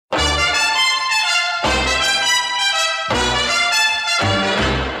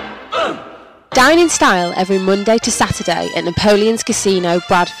Dine in style every Monday to Saturday at Napoleon's Casino,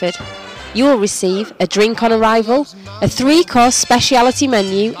 Bradford. You will receive a drink on arrival, a 3-course speciality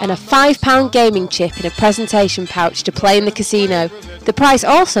menu and a £5 gaming chip in a presentation pouch to play in the casino. The price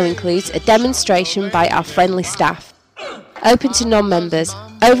also includes a demonstration by our friendly staff. Open to non-members,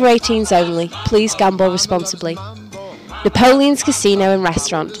 over 18s only, please gamble responsibly. Napoleon's Casino and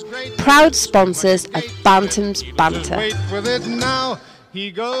Restaurant, proud sponsors of Bantam's Banter.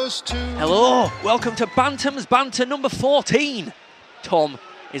 Hello, welcome to Bantam's Banter number 14. Tom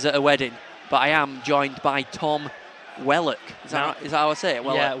is at a wedding, but I am joined by Tom Wellock. Is that how I say it?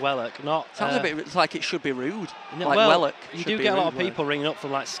 Wellock? Yeah, Wellock. Sounds a bit like it should be rude. No, like well, Wellock. You do get a lot of people ringing up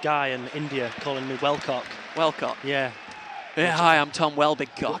from like Sky and India calling me Wellcock. Wellcock? Yeah. Hi, I'm Tom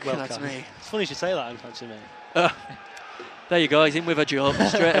Welbigcock. That's me. It's funny you should say that, actually, mate. There you go, he's in with a joke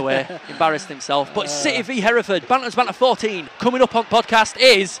straight away. Embarrassed himself. But City v Hereford, Bantam's Banter 14. Coming up on podcast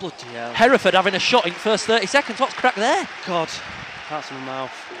is Hereford having a shot in first 30 seconds. What's crack there? God, that's in my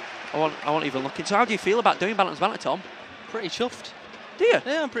mouth. I won't even look into. How do you feel about doing Bantam's Banter, Tom? Pretty chuffed. Do you?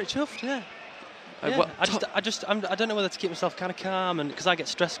 Yeah, I'm pretty chuffed. Yeah. I don't know whether to keep myself kind of calm, and because I get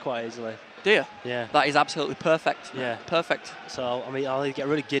stressed quite easily. Do you? Yeah. That is absolutely perfect. Yeah. Perfect. So, I mean, I'll either get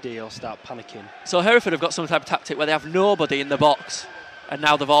really giddy or start panicking. So Hereford have got some type of tactic where they have nobody in the box, and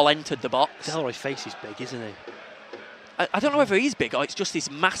now they've all entered the box. Delroy's face is big, isn't he? I don't know whether he's big or it's just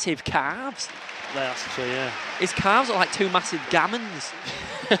his massive calves. That's true, yeah. His calves are like two massive gammons.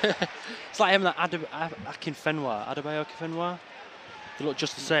 It's like him and that Akinfenwa, Adebayo Akinfenwa. They look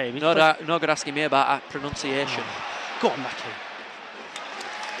just the same. No good asking me about pronunciation. Go on, Naki.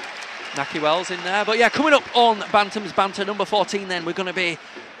 Naki Wells in there. But yeah, coming up on Bantam's Banter number 14 then, we're going to be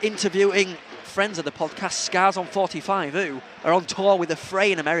interviewing friends of the podcast, Scars on 45, who are on tour with the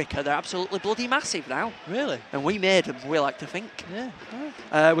Fray in America. They're absolutely bloody massive now. Really? And we made them, we like to think. Yeah.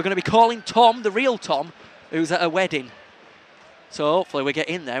 We're going to be calling Tom, the real Tom, who's at a wedding. So hopefully we get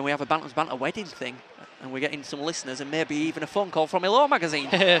in there and we have a Bantam's Banter wedding thing. And we're getting some listeners and maybe even a phone call from Hello Magazine.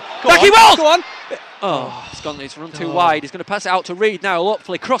 Naki Wells! Go on! It's run too wide. He's going to pass it out to Reed now.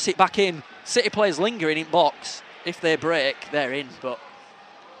 Hopefully cross it back in. City players lingering in box. If they break, they're in. But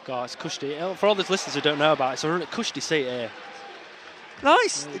God, it's cushy. For all those listeners who don't know about it, it's a cushy seat here.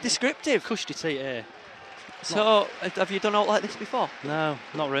 Nice, descriptive. Cushy seat here. So, have you done out like this before? No,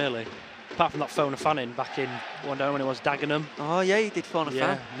 not really. Apart from that phone a fan in back in one day when it was Dagenham. Oh yeah, you did phone a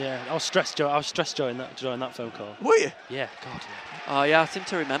fan. Yeah. I was stressed during that phone call. Were you? Yeah, God. Yeah. Oh yeah, I seem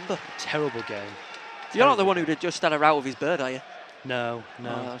to remember. Terrible game. You're not the one who just had a row with his bird, are you? No. Oh,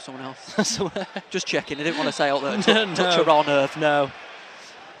 that was someone else. Just checking. I didn't want to say out there. Touch a raw nerve. No.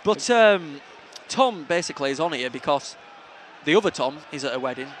 But Tom basically is on here because the other Tom is at a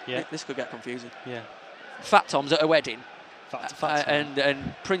wedding. Yeah. This could get confusing. Yeah. Fat Tom's at a wedding. Fat Tom.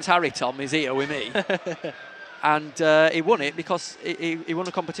 And Prince Harry Tom is here with me. And he won it because he won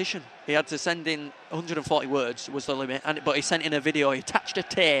a competition. He had to send in 140 words was the limit, but he sent in a video. He attached a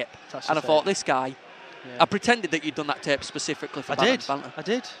tape, I thought, this guy. Yeah. I pretended that you'd done that tape specifically for Bantam's Banter. I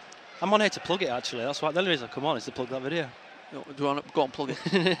did. I'm on here to plug it, actually. That's why the only reason I come on is to plug that video. Do you want to go and plug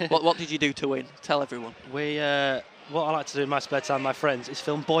it? What did you do to win? Tell everyone. What I like to do in my spare time with my friends is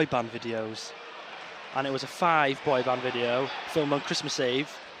film boy band videos. And it was a 5 boy band video filmed on Christmas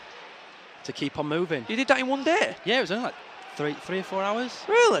Eve to keep on moving. You did that in one day? Yeah, it was only like 3 or 4 hours.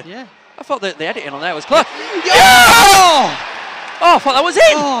 Really? Yeah. I thought the editing on there was clear. Oh! I thought that was in!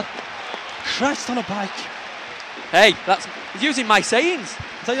 Oh, Christ on a bike. Hey, that's using my sayings. Is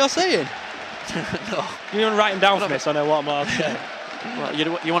that what you're saying? No. You want to write them down for me so I know what I'm allowed to say? Well,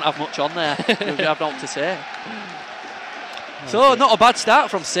 you won't have much on there. You have not to say. So, not a bad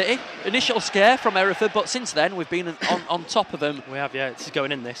start from City. Initial scare from Hereford, but since then we've been on top of them. We have, yeah. This is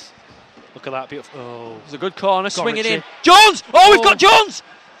going in, this. Look at that, beautiful. Oh. It's a good corner, swinging in. Jones! Oh, we've got Jones!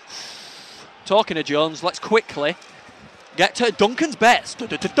 Talking of Jones, let's quickly get to Duncan's bets. No,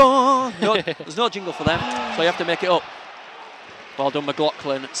 there's no jingle for them, so you have to make it up. Well done,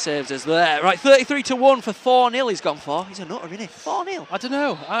 McLaughlin saves us there. Right, 33-1 for 4-0 he's gone for. He's a nutter, isn't he? 4-0. I don't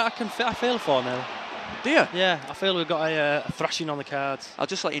know. I feel 4-0. Do you? Yeah, I feel we've got a thrashing on the cards. I'll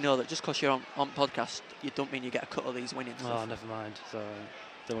just let you know that just because you're on podcast, you don't mean you get a cut of these winnings. Oh, never mind. So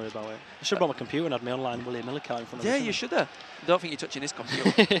don't worry about it. I should have brought my computer and had my online William Miller card in front of me. Yeah, you should have. I don't think you're touching this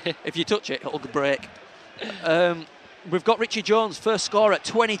computer. If you touch it, it'll break. We've got Richie Jones, first score at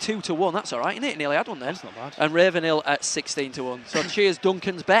 22-1. That's all right, isn't it? Nearly had one then. That's not bad. And Ravenhill at 16-1. So cheers,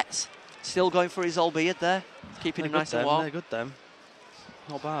 Duncan's bets. Still going for his old beard there. Keeping him nice and warm. They're good, them.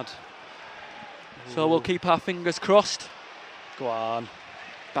 Not bad. So we'll keep our fingers crossed. Go on.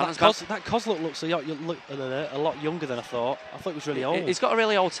 That Kozluk looks a lot younger than I thought. I thought he was really old. He's got a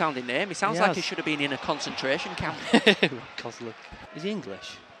really old-sounding name. He sounds He like has. he should have been in a concentration camp. Kozluk. Is he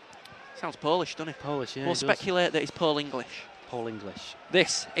English? Sounds Polish, doesn't he? Polish, yeah. We'll he does. speculate that he's Pole-English. Pole English.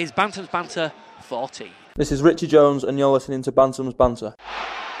 This is Bantam's Banter 40. This is Richie Jones, and you're listening to Bantam's Banter.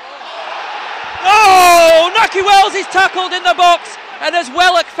 Oh, Naki Wells is tackled in the box, and as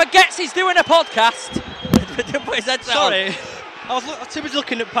Wellock forgets he's doing a podcast. Put his headset on. Sorry. I was too busy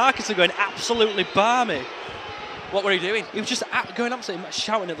looking at Parkinson going absolutely balmy. What were he doing? He was just going absolutely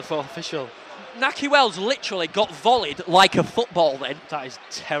shouting at the fourth official. Naki Wells literally got volleyed like a football then. That is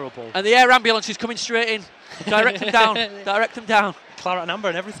terrible. And the air ambulance is coming straight in. Direct them down. Direct them down. Claret and Amber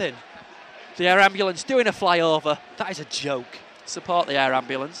and everything. The air ambulance doing a flyover. That is a joke. Support the air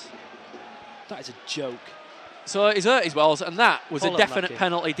ambulance. That is a joke. So he's hurt his Wells, and that was Pull a up, definite Naki.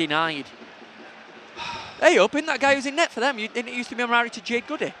 penalty denied. Hey up, isn't that guy who's in net for them? Didn't he used to be married to Jade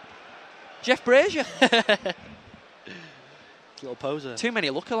Goody? Jeff Brazier. Little poser. Too many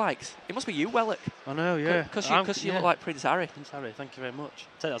lookalikes. It must be you, Wellock. I know, yeah. Because you look like Prince Harry. Prince Harry, thank you very much.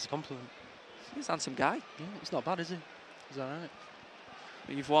 Take that as a compliment. He's a handsome guy. Yeah, he's not bad, is he? He's alright.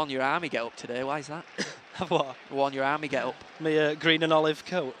 You've worn your army get up today. Why is that? What? Worn your army get up. My green and olive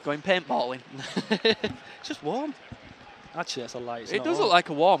coat. Going paintballing. It's just warm. Actually, that's a lie. It's It not does warm. look like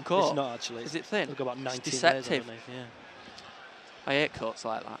a warm coat. It's not actually. Is it thin? It'll go about 19 It's deceptive. layers underneath, yeah. I hate coats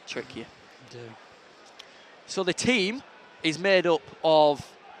like that. Trick you. I do. So the team is made up of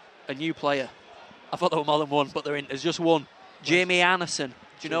a new player. I thought there were more than one, but there's just one. Jamie Anderson.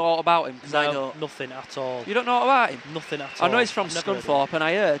 Do you know all about him? Because I No, don't. nothing at all. You don't know all about him? Nothing at all. I know he's from I've never heard of him. Scunthorpe, and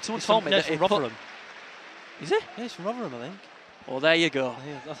I heard someone He's told from, me no, that he's he from put- Rotherham. Is he? Yeah, he's from Rotherham, I think. Well, there you go.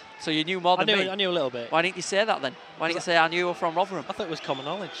 Yeah, So you knew more I than me. knew a little bit. Why didn't you say that then? Why didn't you say I knew you were from Rotherham? I thought it was common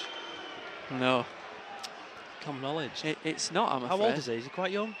knowledge. No, Common knowledge. it's not. I'm afraid. How old is he? Is he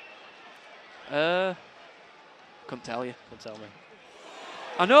quite young? Couldn't tell you. Don't tell me.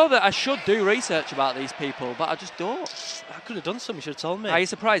 I know that I should do research about these people, but I just don't. I could have done something. You should have told me. Are you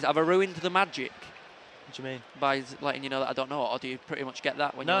surprised? Have I ruined the magic What do you mean? by letting you know that I don't know, or do you pretty much get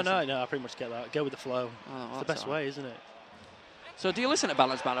that when you No, listen? I pretty much get that. Go with the flow. Oh, well, It's the that's best all right. way, isn't it? So do you listen to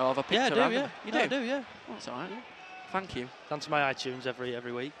Balance Banter or have I picked Yeah, I a do, random? yeah. You No, do? I do, yeah. Oh, that's all right. Thank you. Down to my iTunes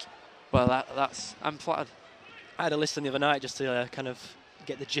every week. Well, that's I'm flattered. I had a listen the other night just to kind of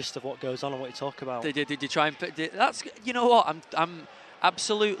get the gist of what goes on and what you talk about. Did you try and that's you know what I'm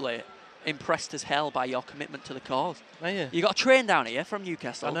absolutely impressed as hell by your commitment to the cause. Oh, yeah. You got a train down here from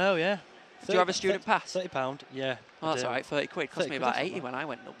Newcastle. I know, yeah. Do you have a student pass? £30, yeah. Oh, that's all right. 30 quid. Cost 30 me quid, about that's not 80 bad. when I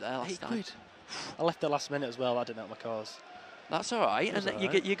went up there last 8 time. quid. I left the last minute as well. I didn't have my cars. That's all right. That's And all you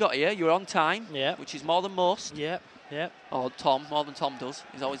right. you got here. You were on time. Yeah. Which is more than most. Yeah, yeah. Or Tom, more than Tom does.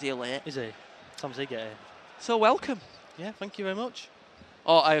 He's always here late. Is he? Tom's he get here. So welcome. Yeah, thank you very much.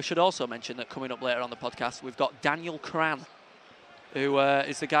 Oh, I should also mention that coming up later on the podcast, we've got Daniel Cran, who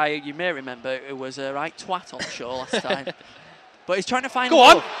is the guy you may remember who was a right twat on the show last time. But he's trying to find Go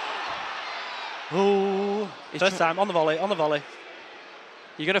on. love. Oh, He's first time on the volley,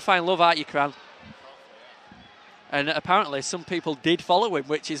 You're going to find love, aren't you, Cran? And apparently some people did follow him,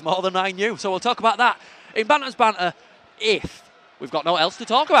 which is more than I knew. So we'll talk about that in Bantam's Banter if we've got no else to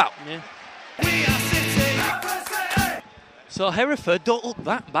talk about. Yeah. So Hereford don't look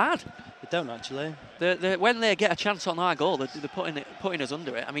that bad. They don't actually. When they get a chance on our goal, they're putting us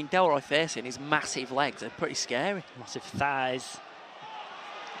under it. I mean, Delroy facing his massive legs are pretty scary. Massive thighs.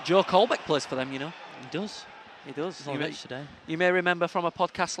 Joe Colbeck plays for them, you know. He does. He does. He's on the bench today. You may remember from a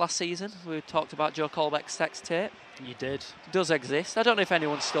podcast last season, we talked about Joe Colbeck's sex tape. You did. It does exist. I don't know if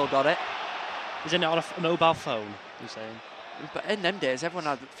anyone's still got it. Isn't it on a mobile phone? You're saying? But in them days, everyone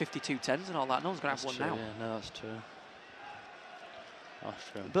had 5210s and all that. No one's going to have one true, now. Yeah, no, that's true.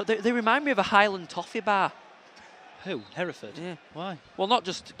 That's true. But they remind me of a Highland Toffee bar. Who? Hereford? Yeah. Why? Well, not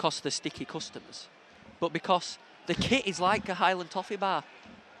just because they're sticky customers, but because the kit is like a Highland Toffee bar.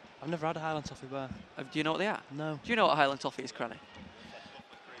 I've never had a Highland Toffee bar. Do you know what they are? No. Do you know what a Highland Toffee is, Cranny?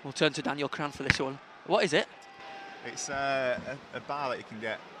 We'll turn to Daniel Cran for this one. What is it? It's a bar that you can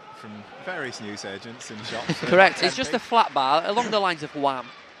get from various newsagents and shops. Correct. It's just a flat bar along the lines of Wham.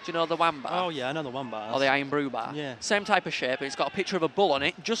 Do you know the Wham bar? Oh yeah, I know the one bar. Or the Iron Brew bar. Yeah. Same type of shape. It's got a picture of a bull on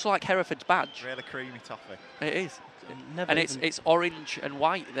it, just like Hereford's badge. Really creamy toffee. It is. Never And even- it's orange and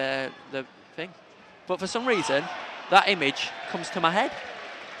white, the thing. But for some reason, that image comes to my head.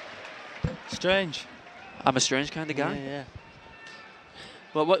 strange. I'm a strange kind of guy. Yeah, yeah.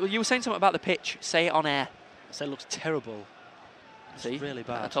 But what you were saying something about the pitch. Say it on air. So it looks terrible. It's See? really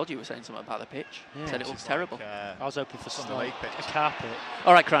bad. I told you were saying something about the pitch. Yeah, Said it it's looks Just terrible. Like, I was hoping for From some the lake pitch. a carpet.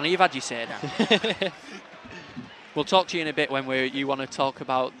 All right, Cranny, you've had your say now. We'll talk to you in a bit when you want to talk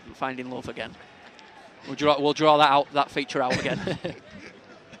about finding love again. We'll draw that feature out again.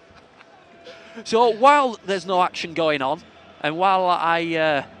 So while there's no action going on, and while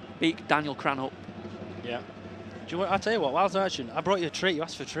I beat Daniel Cranhup. Yeah. I'll tell you what, while there's no action, I brought you a treat. You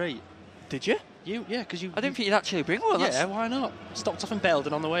asked for a treat. Did you? Because you. I didn't think you'd actually bring one. Yeah, why not? Stopped off in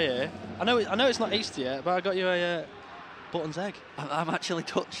Belden on the way here. I know it's not Easter yet, but I got you a Button's egg. I'm actually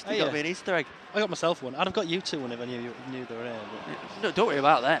touched. You got me an Easter egg. I got myself one. I'd have got you two one if I knew they were here. No, don't worry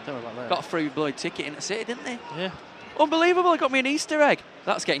about that. Don't worry about that. Got a free blood ticket in the city, didn't they? Yeah. Unbelievable, they got me an Easter egg.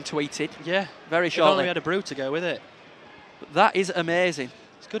 That's getting tweeted. Yeah. Very If shortly. only we had a brew to go with it. That is amazing.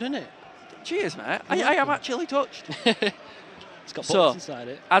 It's good, isn't it? Cheers, mate. I am actually touched. It's got buttons inside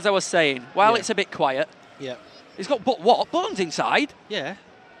it. As I was saying, while it's a bit quiet, yeah, it's got buttons inside? Yeah.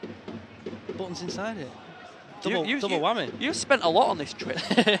 Buttons inside it. Double whammy. You've spent a lot on this trip.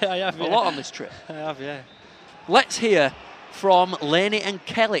 I have, A lot on this trip. I have, yeah. Let's hear from Laney and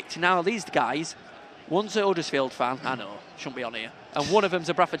Kellett. Now, these guys, one's a Huddersfield fan, I know, shouldn't be on here, and one of them's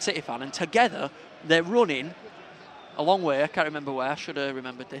a Bradford City fan, and together they're running a long way. I can't remember where. I should have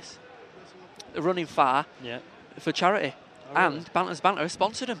remembered this. They're running far for charity. Oh, really? And Banter's Banter has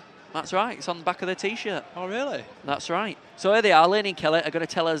sponsored them. That's right. It's on the back of their T-shirt. Oh, really? That's right. So here they are. Laney and Kellett are going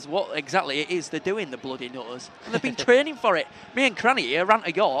to tell us what exactly it is they're doing, the bloody nutters. And they've been training for it. Me and Cranny here ran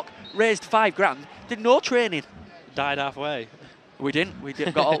to York, raised $5,000, did no training. Died halfway. We didn't. We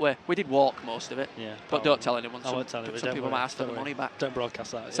got all the way. We did walk most of it. Yeah. But don't tell anyone. I won't tell anyone. Some people might ask for the money back. Don't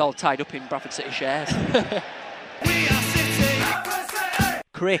broadcast that. It's all tied up in Bradford City shares.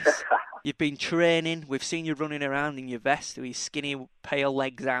 Chris, you've been training. We've seen you running around in your vest with your skinny, pale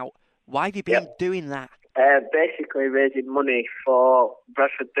legs out. Why have you been doing that? Basically raising money for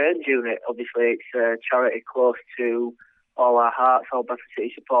Bradford Burns Unit. Obviously, it's a charity close to all our hearts, all Bradford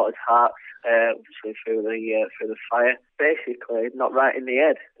City supporters' hearts. Obviously through the fire. Basically, not right in the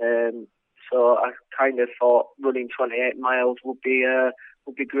head. So I kind of thought running 28 miles would be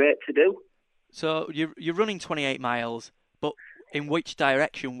great to do. So you're running 28 miles, but in which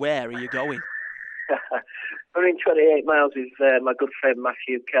direction? Where are you going? Running 28 miles with my good friend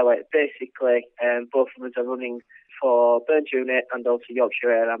Matthew Kellett. Basically, both of us are running for Burns Unit and also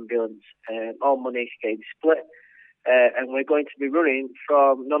Yorkshire Air Ambulance. All money is getting split. And we're going to be running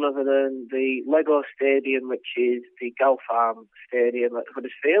from none other than the Lego Stadium, which is the Gal Farm Stadium at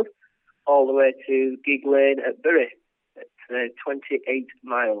Huddersfield, all the way to Gig Lane at Bury. It's 28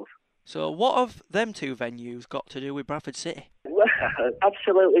 miles. So what have them two venues got to do with Bradford City? Well,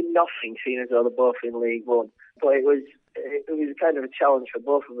 absolutely nothing, seeing as though they're both in League One. But it was kind of a challenge for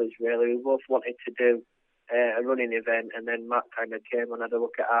both of us, really. We both wanted to do a running event, and then Matt kind of came and had a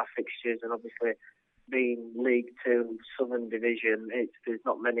look at our fixtures, and obviously being League Two Southern Division, there's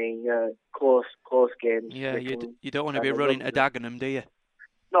not many close games. Yeah, you don't want to be running at Dagenham, do you?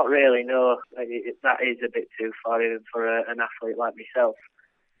 Not really, no. That is a bit too far even for an athlete like myself.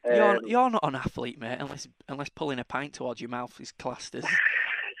 You're not an athlete, mate, unless pulling a pint towards your mouth is classed as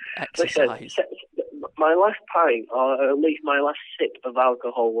exercise. Listen, my last pint, or at least my last sip of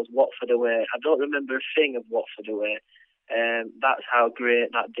alcohol, was Watford away. I don't remember a thing of Watford away. That's how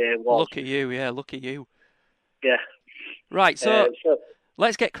great that day was. Look at you, look at you. Yeah. Right, so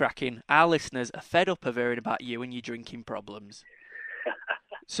let's get cracking. Our listeners are fed up of hearing about you and your drinking problems.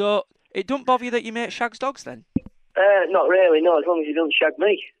 So, it don't bother you that your mate shags dogs then? Not really, no, as long as he doesn't shag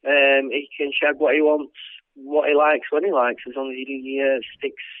me. He can shag what he wants, what he likes, when he likes, as long as he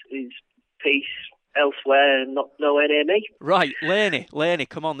sticks his piece elsewhere and not nowhere near me. Right, Laney,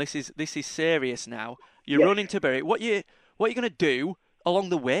 come on, this is serious now. You're running to Bury. What are you going to do along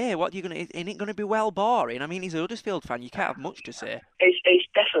the way? Isn't it going to be well boring? I mean, he's a Huddersfield fan. You can't have much to say. It's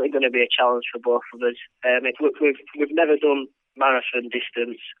definitely going to be a challenge for both of us. We've never done marathon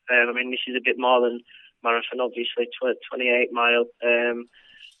distance. I mean, this is a bit more than marathon, obviously, 28 mile.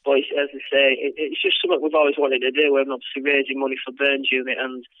 But as I say, it's just something we've always wanted to do. We're obviously raising money for Burns Unit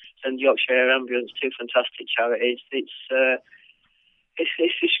and Yorkshire Air Ambulance, two fantastic charities. It's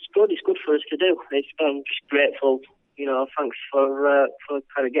good. It's good for us to do. I'm just grateful. Thanks for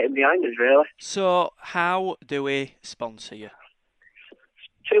kind of getting behind us, really. So, how do we sponsor you?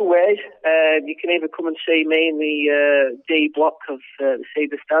 Two ways. You can either come and see me in the D block of the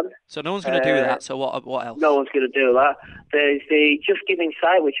Cedar Stand. So no one's going to do that, so what else? No one's going to do that. There's the Just Giving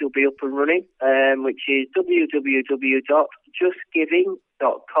site, which will be up and running, which is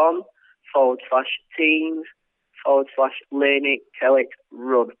www.justgiving.com/teams/Laney Kellett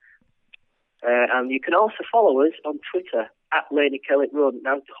Run. And you can also follow us on Twitter at Laney Kellett Run.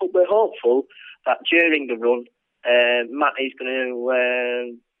 Now, we're hopeful that during the run, Matt is going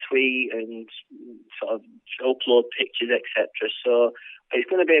to tweet and sort of upload pictures, etc. So it's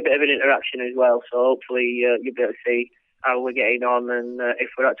going to be a bit of an interaction as well. So hopefully you'll be able to see how we're getting on and if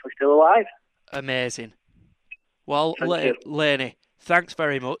we're actually still alive. Amazing. Well, Thank you. Laney, thanks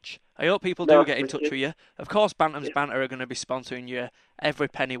very much. I hope people do get in touch with you. Of course, Bantam's Banter are going to be sponsoring you every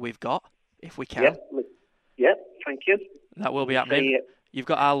penny we've got, if we can. Yep, thank you. That will be happening. You've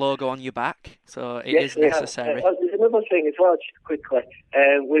got our logo on your back, so it is we have. necessary. There's another thing as well, just quickly.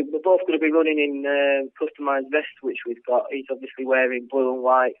 We're both going to be running in customised vests, which we've got. He's obviously wearing blue and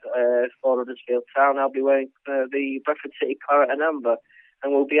white for Huddersfield Town. I'll be wearing the Bradford City Claret and Amber,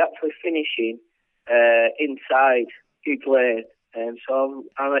 and we'll be actually finishing inside Hugh Lane. So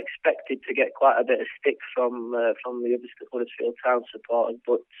I'm expected to get quite a bit of stick from the Huddersfield Town supporters,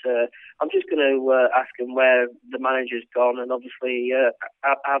 but I'm just going to ask them where the manager's gone, and obviously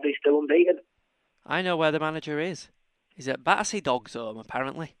are they still unbeaten? I know where the manager is. He's at Battersea Dogs Home,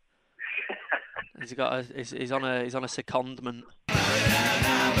 apparently. He's on a secondment.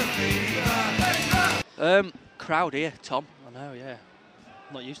 Crowd here, Tom. I know, yeah.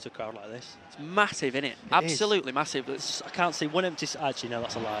 Not used to a crowd like this. It's massive, isn't it? Absolutely massive. I can't see one empty. Actually, no,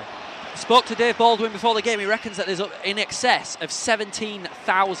 that's a lie. Spoke to Dave Baldwin before the game. He reckons that there's in excess of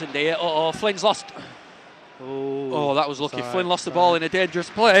 17,000 here. Flynn's lost. Oh, that was lucky. Sorry, Flynn lost the ball in a dangerous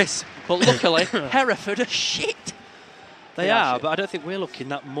place. But luckily, Hereford are shit. They are, but I don't think we're looking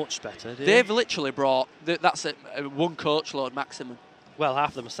that much better, do They've literally brought... That's a one coach load maximum. Well, half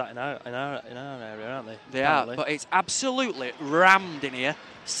of them are sat in our area, aren't they? They are, but it's absolutely rammed in here.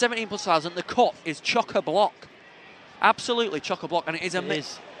 17 plus 1,000. The cut is chock-a-block. Absolutely chock-a-block. And it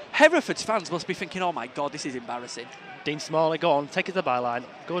is. Hereford's fans must be thinking, oh my God, this is embarrassing. Dean Smalley, go on, take it to the byline.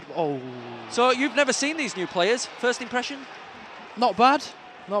 Good. Oh. So you've never seen these new players. First impression? Not bad.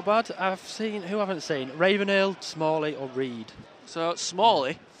 Not bad. I've seen, who haven't seen? Ravenhill, Smalley or Reed. So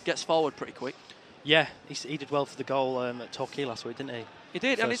Smalley gets forward pretty quick. Yeah, he did well for the goal at Torquay last week, didn't he? He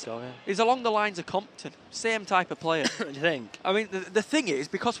did, and he's along the lines of Compton. Same type of player. Do you think? I mean, the thing is,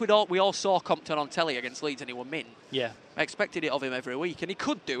 because we all saw Compton on telly against Leeds and he won mint. Yeah. I expected it of him every week, and he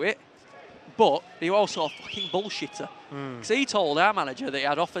could do it, but he was also a fucking bullshitter. Because he told our manager that he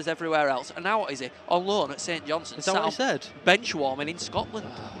had offers everywhere else, and now what is he? On loan at St Johnstone. Is that what he said? Bench warming in Scotland.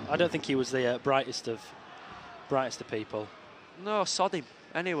 I don't think he was the brightest of people. No, sod him.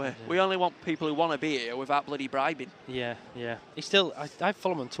 Anyway, we only want people who want to be here without bloody bribing. Yeah. He still, I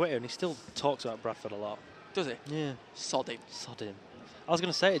follow him on Twitter and he still talks about Bradford a lot. Does he? Yeah. Sod him. I was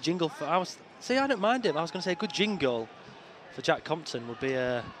going to say a jingle for, I don't mind him. I was going to say a good jingle for Jack Compton would be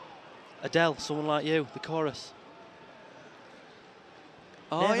Adele, Someone Like You, the chorus.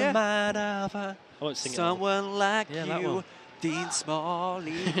 Oh, Never yeah. mind, I won't sing Someone Like that You, one. Dean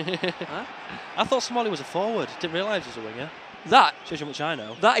Smalley. Huh? I thought Smalley was a forward. Didn't realise he was a winger. That Shows you how much I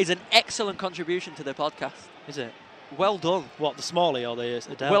know. That is an excellent contribution to the podcast. Is it? Well done. What, the Smalley or the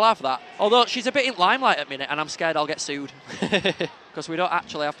Adele? We'll have that. Although she's a bit in limelight at the minute, and I'm scared I'll get sued. Because we don't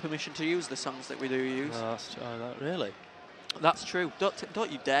actually have permission to use the songs that we do use. Really? That's true.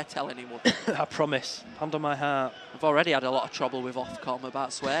 Don't you dare tell anyone. I promise. Hand on my heart. I've already had a lot of trouble with Ofcom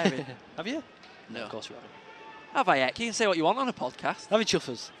about swearing. Have you? No. Of course you haven't. Have I, Ek? You can say what you want on a podcast. Have you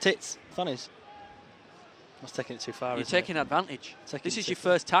chuffers? Tits? Fannies? I was taking it too far. You're taking advantage. Taking This it is too your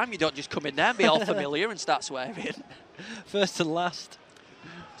far. first time. You don't just come in there and be all familiar and start swearing. First and last.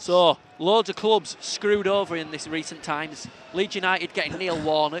 So, loads of clubs screwed over in this recent times. Leeds United getting Neil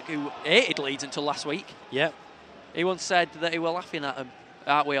Warnock, who hated Leeds until last week. Yep. He once said that he were laughing at them.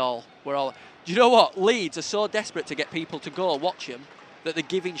 Aren't we all? We're all. Do you know what? Leeds are so desperate to get people to go watch them that they're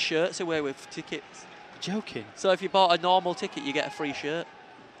giving shirts away with tickets. Joking. So if you bought a normal ticket, you get a free shirt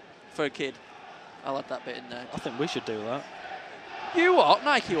for a kid. I'll add that bit in there. I think we should do that. You what?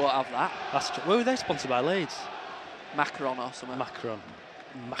 Nike won't have that. That's true. Were they sponsored by Leeds? Macron or something. Macron.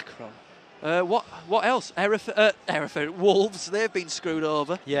 What else? Hereford. Wolves, they've been screwed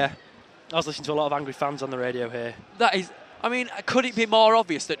over. Yeah. I was listening to a lot of angry fans on the radio here. That is, I mean, could it be more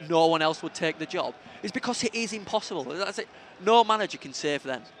obvious that no one else would take the job? It's because it is impossible. That's it. No manager can save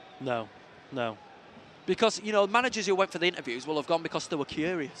them. No. Because, you know, managers who went for the interviews will have gone because they were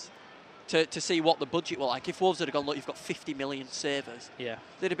curious to see what the budget were like. If Wolves had gone, look, you've got 50 million savers. Yeah.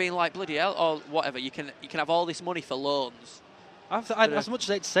 They'd have been like, bloody hell, or whatever, you can have all this money for loans. As much as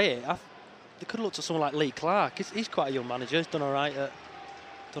I hate to say it, they could have looked at someone like Lee Clark. He's quite a young manager. He's done all right at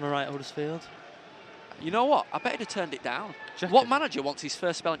Huddersfield. You know what? I bet he'd have turned it down. What manager wants his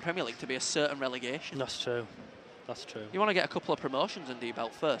first spell in Premier League to be a certain relegation? That's true. You want to get a couple of promotions under your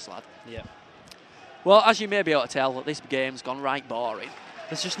belt first, lad. Yeah. Well, as you may be able to tell, this game's gone right boring.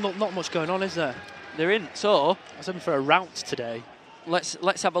 There's just not much going on, is there? They're in. So, I was hoping for a rout today.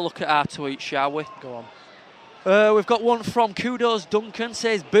 let's have a look at our tweets, shall we? Go on. We've got one from Kudos Duncan,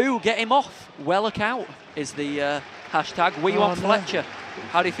 says, boo, get him off. Well look out is the hashtag. Were you on Fletcher?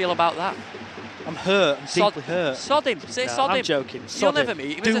 How do you feel about that? I'm hurt. I'm deeply hurt. Sod him. Say No, sod him. I'm joking. You'll Sod never him.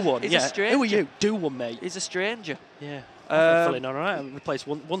 meet him. Do He's one. He's Yeah. a stranger. Who are you? Do one, mate. He's a stranger. Yeah. I'm feeling all right. I replaced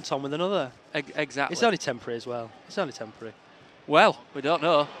one Tom with another. Exactly. It's only temporary as well. It's only temporary. Well, we don't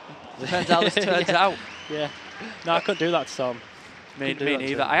know. Depends how this turns out. Yeah. No, I couldn't do that to Tom. Me Couldn't do that to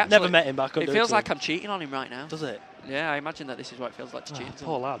neither. him. I actually, never met him, but I couldn't it do it feels to like him. I'm cheating on him right now. Does it? Yeah, I imagine that this is what it feels like to cheat. on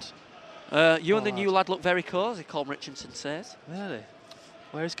Poor lad. someone. You and the Poor new lad look very cosy, Colm Richardson says. Really?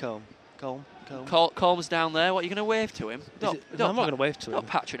 Where is Colm? Colm? Colm's down there. What, are you going to wave to him? No, I'm not going to wave to him. Don't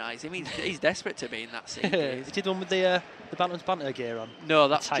patronise him. He's desperate to be in that scene. He did one with the Bantam's Banter gear on. No,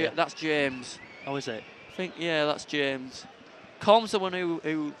 that's Attire. that's James. Oh, is it? I think, yeah, that's James. Colm's the one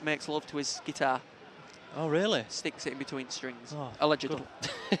who makes love to his guitar. Oh, really? Sticks it in between strings. Oh, allegedly.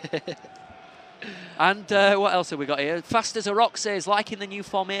 good. And what else have we got here? Fast as a Rock says, liking the new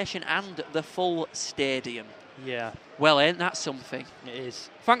formation and the full stadium. Yeah, Well, ain't that something? it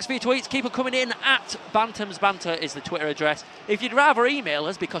is. Thanks for your tweets. Keep them coming in. At Bantam's Banter is the Twitter address. If you'd rather email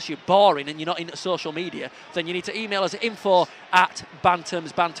us because you're boring and you're not into social media, then you need to email us at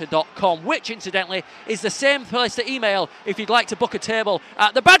info@bantamsbanter.com, which, incidentally, is the same place to email if you'd like to book a table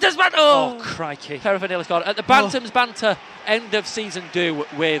at the Bantam's Banter. Oh, crikey. Hereford nearly scored. At the Bantam's Banter end of season do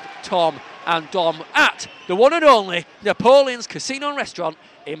with Tom and Dom at the one and only Napoleon's Casino and Restaurant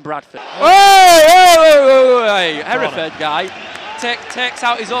in Bradford. Hey, Hereford guy takes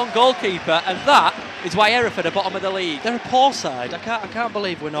out his own goalkeeper, and that is why Hereford are bottom of the league. They're a poor side. I can't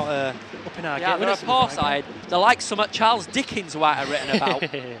believe we're not up in our Yeah, game. they're a poor side. They're like some Charles Dickens might have written about.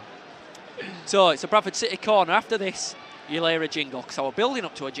 So it's a Bradford City corner. After this, you'll hear a jingle, because I was building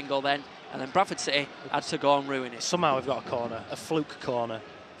up to a jingle then, and then Bradford City had to go and ruin it. Somehow we've got a corner, a fluke corner.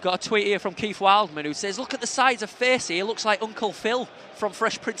 Got a tweet here from Keith Wildman who says, look at the size of face here, he looks like Uncle Phil from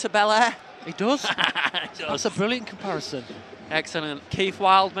Fresh Prince of Bel-Air. He does. That's a brilliant comparison. Excellent. Keith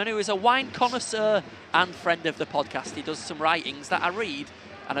Wildman, who is a wine connoisseur and friend of the podcast. He does some writings that I read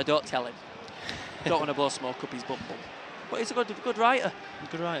and I don't tell him. Don't want to blow smoke up his bum bum. But he's a good writer.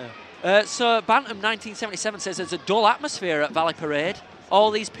 Good writer. So Bantam 1977 says there's a dull atmosphere at Valley Parade.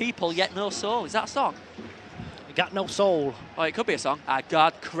 All these people, yet no soul. Is that a song? You got no soul. Oh, it could be a song. I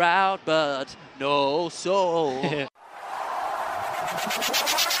got crowd, but no soul.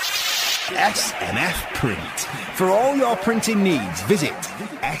 SMF Print. For all your printing needs, visit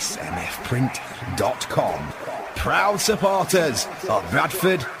smfprint.com. Proud supporters of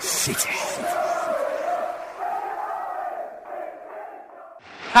Bradford City.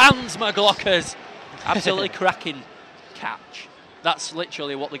 Hans McGlockers. Absolutely cracking catch. That's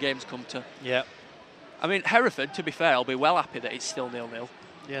literally what the game's come to. Yeah. I mean, Hereford, to be fair, I'll be well happy that it's still 0-0.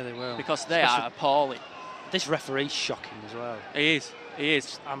 Yeah, they will. Because they are appalling. This referee's shocking as well. He is.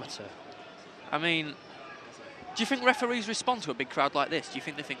 It's amateur. I mean, do you think referees respond to a big crowd like this? Do you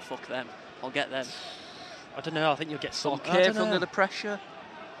think they think, fuck them, I'll get them? I don't know. I think you'll get some. Cave under the pressure?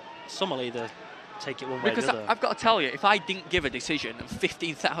 Some will either take it one way Because or the other. I've got to tell you, if I didn't give a decision and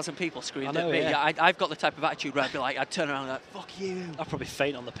 15,000 people screamed at me, yeah. I've got the type of attitude where I'd be like, I'd turn around and like, fuck you. I'd probably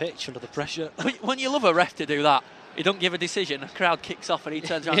faint on the pitch under the pressure. When you love a ref to do that, he don't give a decision, the crowd kicks off and he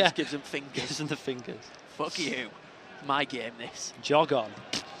turns around and just gives them fingers. Gives them the fingers. Fuck you. My game, this. Jog on.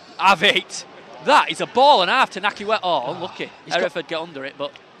 Have it. That is a ball and a half to Naki Wells. Oh, unlucky. Hereford get under it,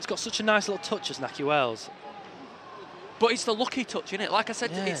 but... He's got such a nice little touch as Naki Wells. But it's the lucky touch, isn't it? Like I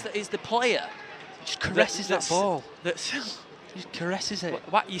said, it's the player. He just caresses that ball. He just caresses it.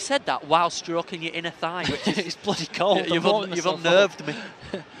 What, you said that while stroking your inner thigh, which is... It's bloody cold. You've unnerved me.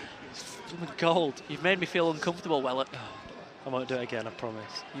 It's cold. You've made me feel uncomfortable, Wellock. I won't do it again, I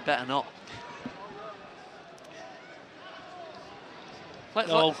promise. You better not.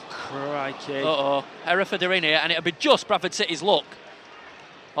 Crikey. Uh-oh. Hereford are in here, and it'll be just Bradford City's luck.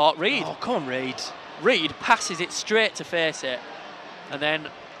 Oh, Reid. Oh, come on, Reid. Reid passes it straight to face it, and then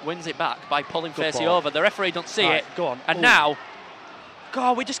wins it back by pulling Facey over. The referee don't see it. Go on. And now,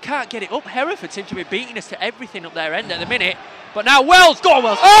 God, we just can't get it up. Hereford seem to be beating us to everything up their end at the minute. But now Wells. Go on,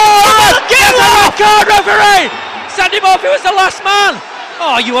 Wells. Oh, get a red card, referee! Send him off. He was the last man.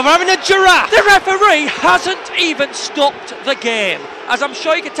 Oh, you were having a giraffe. The referee hasn't even stopped the game. As I'm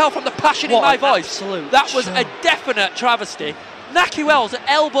sure you can tell from the passion in my voice, that was a definite travesty. Naki Wells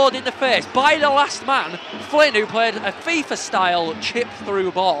elbowed in the face by the last man, Flynn, who played a FIFA-style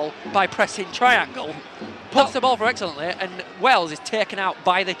chip-through ball by pressing triangle. Puts the ball for excellently, and Wells is taken out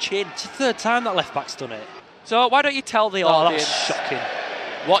by the chin. It's the third time that left-back's done it. So why don't you tell the audience shocking.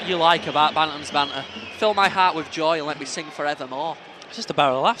 what you like about Bantam's Banter? Fill my heart with joy and let me sing forevermore. It's just a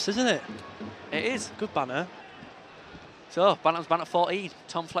barrel of laughs, isn't it? It is. Good banner. So, Bantam's Banter 14.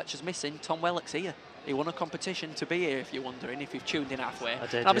 Tom Fletcher's missing. Tom Wellock's here. He won a competition to be here, if you're wondering, if you've tuned in halfway. I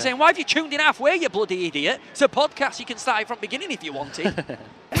did, I'll be saying, why have you tuned in halfway, you bloody idiot? It's a podcast. You can start it from the beginning if you wanted.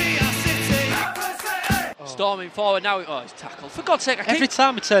 Storming forward now. Oh, he's tackled. For God's sake, Every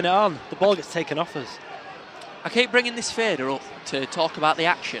time we turn it on, the ball gets taken off us. I keep bringing this fader up to talk about the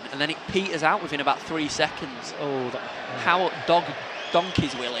action, and then it peters out within about 3 seconds. Oh, How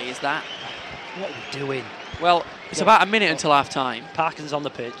donkey's willy is that? what are we doing? Well, it's about a minute until half time. Parkinson's on the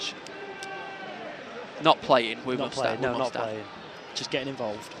pitch. Not playing. We Not must playing. have. No, We not must have. playing. Just getting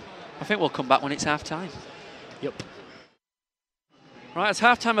involved. I think we'll come back when it's half time. Yep. Right, as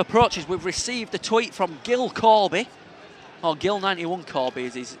half time approaches, we've received a tweet from Gil Corby. Or Gil91 Corby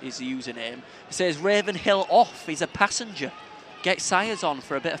is his username. It says, Ravenhill off. He's a passenger. Get Sires on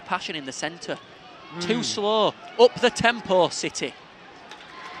for a bit of passion in the centre. Too slow. Up the tempo, City.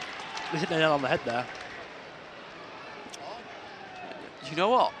 We hit the nail on the head there. You know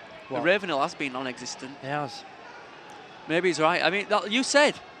what? What? Ravenhill has been non-existent. He has. Maybe he's right. I mean, you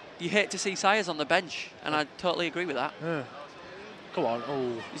said you hate to see Sires on the bench, and I totally agree with that. Yeah. Go on.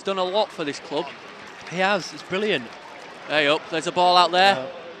 Oh. He's done a lot for this club. He has. It's brilliant. Hey up, there's a ball out there.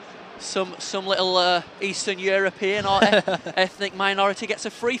 Some little Eastern European or ethnic minority gets a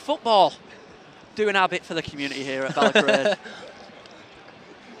free football. Doing our bit for the community here at Valley Parade.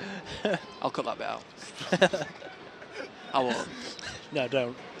 I'll cut that bit out. I won't. No,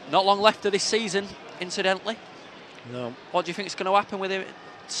 don't. Not long left of this season, incidentally. No. What do you think is going to happen with a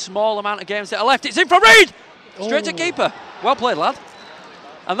small amount of games that are left? It's in for Reed! Straight to keeper. Well played, lad.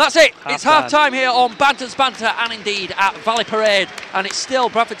 And that's it. It's half-time here on Bantam's Banter and indeed at Valley Parade. And it's still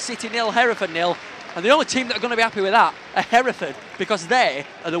Bradford City 0, Hereford 0. And the only team that are going to be happy with that are Hereford, because they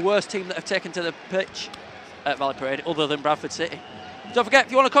are the worst team that have taken to the pitch at Valley Parade other than Bradford City. Don't forget,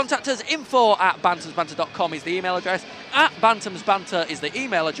 if you want to contact us, info@bantamsbanter.com is the email address. @bantamsbanter is the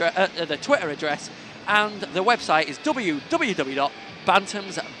email address, the Twitter address. And the website is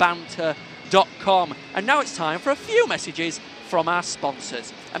www.bantamsbanter.com. And now it's time for a few messages from our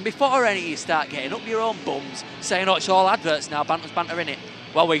sponsors. And before any of you start getting up your own bums, saying, oh, it's all adverts now, Bantam's Banter in it.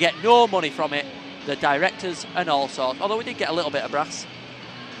 Well, we get no money from it, the directors and all sorts. Although we did get a little bit of brass.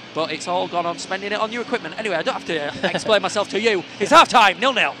 But it's all gone on spending it on new equipment. Anyway, I don't have to explain myself to you. It's half-time,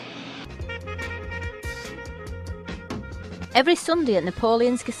 0-0. Every Sunday at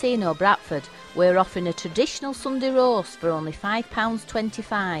Napoleon's Casino, Bradford, we're offering a traditional Sunday roast for only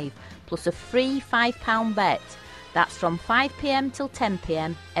 £5.25, plus a free £5 bet. That's from 5 p.m. till 10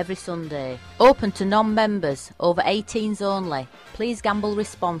 p.m. every Sunday. Open to non-members, over 18s only. Please gamble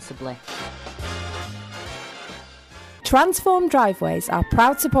responsibly. Transform Driveways are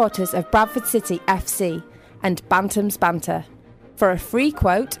proud supporters of Bradford City FC and Bantam's Banter. For a free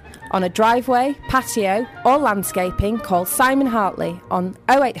quote on a driveway, patio or landscaping, call Simon Hartley on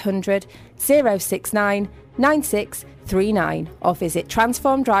 0800 069 9639 or visit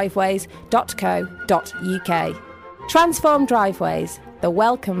transformdriveways.co.uk. Transform Driveways, the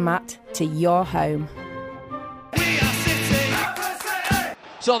welcome mat to your home.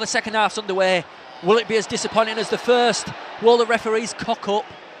 So the second half's underway. Will it be as disappointing as the first? Will the referees cock up?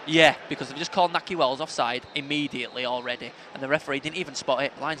 Yeah, because they've just called Naki Wells offside immediately already. And the referee didn't even spot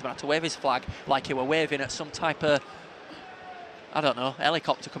it. Linesman had to wave his flag like he were waving at some type of, I don't know,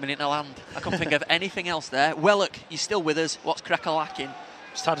 helicopter coming into land. I can't think of anything else there. Wellock, you're still with us. What's crack-a-lacking?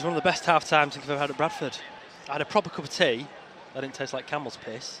 Just had one of the best half times I've ever had at Bradford. I had a proper cup of tea that didn't taste like camel's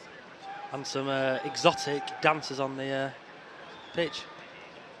piss, and some exotic dancers on the pitch.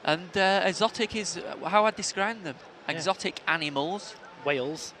 And exotic is how I describe them. Yeah. Exotic animals.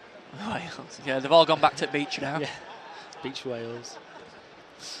 Whales. Whales. Yeah, they've all gone back to the beach now. Yeah. Beach whales.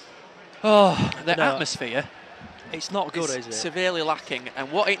 Oh, the atmosphere. It's not good, is it? Severely lacking,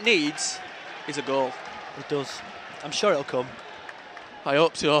 and what it needs is a goal. It does. I'm sure it'll come. I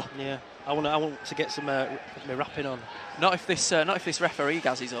hope so. Yeah. I want to get some my rapping on. Not if this referee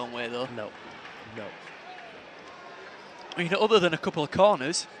has his own way though. No. I mean, other than a couple of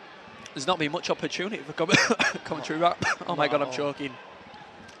corners, there's not been much opportunity for commentary rap. Oh my God, I'm choking.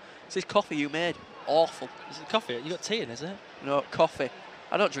 It's this coffee you made. Awful. Is it coffee? You got tea in, is it? No, coffee.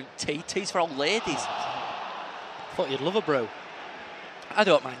 I don't drink tea. Tea's for old ladies. I thought you'd love a brew. I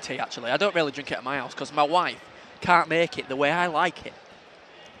don't mind tea, actually. I don't really drink it at my house because my wife can't make it the way I like it.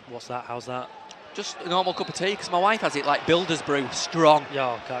 What's that? How's that? Just a normal cup of tea because my wife has it like Builder's Brew, strong.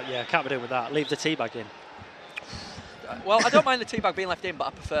 Can't be doing with that. Leave the tea bag in. Well, I don't mind the tea bag being left in, but I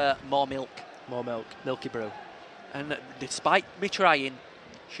prefer more milk. More milk. Milky brew. And despite me trying,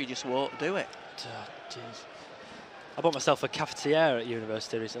 she just won't do it. Oh, jeez. I bought myself a cafetiere at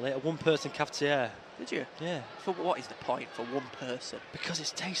university recently, a one-person cafetiere. Did you? Yeah. For what is the point for one person? Because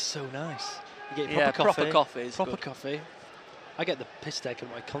it tastes so nice. You get Yeah, proper proper coffee is Proper good. coffee. I get the piss taken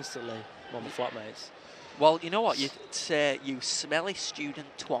away constantly on my flatmates. Well, you know what? You'd say, you smelly student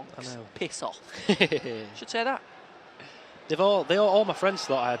twonks. I know. Piss off. Should say that. All my friends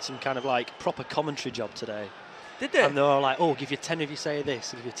thought I had some kind of like proper commentary job today. Did they? And they were like, oh, give you 10 if you say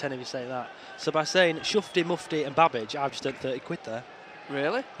this, give you 10 if you say that. So by saying Shufti, Mufti and Babbage, I've just earned 30 quid there.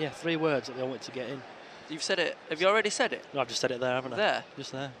 Really? Yeah, 3 words that they want to get in. You've said it. Have you already said it? No, I've just said it there, haven't I? There?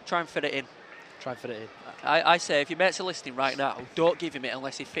 Just there. Try and fit it in. Try and fit it in. I say, if your mates are listening right now, don't give him it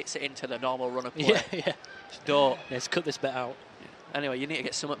unless he fits it into the normal run of play. Yeah. Just don't. Yeah, let's cut this bit out. Anyway, you need to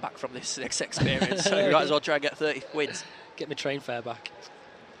get something back from this experience. So you might as well try and get 30 quid. Get my train fare back.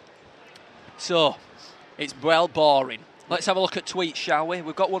 So, it's well boring. Let's have a look at tweets, shall we?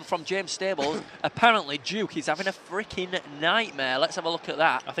 We've got one from James Stables. Apparently, Duke is having a freaking nightmare. Let's have a look at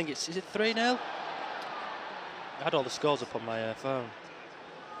that. I think is it 3-0? I had all the scores up on my phone.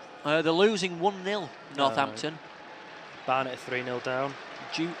 They're losing 1-0, Northampton. Barnet 3-0 down.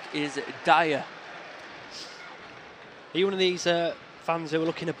 Duke is dire. Are you one of these fans who are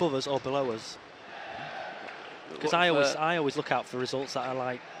looking above us or below us? Because I always look out for results that are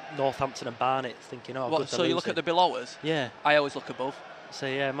like Northampton and Barnet, thinking, oh, good, so you look at the below us? Yeah. I always look above. So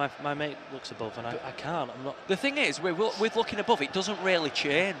yeah, my mate looks above, and I can't. I'm not. The thing is, with looking above, it doesn't really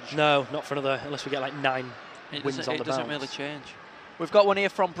change. No, not for another, unless we get like 9 wins on the bounce. It doesn't really change. We've got one here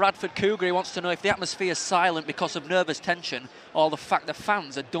from Bradford Cougar. He wants to know if the atmosphere is silent because of nervous tension or the fact the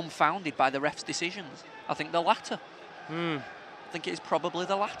fans are dumbfounded by the ref's decisions. I think the latter. I think it is probably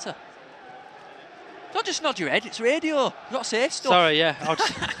the latter. Don't just nod your head. It's radio. You've got to say stuff. Sorry, yeah.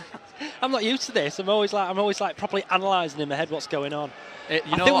 I'm not used to this. I'm always like properly analysing in my head what's going on. I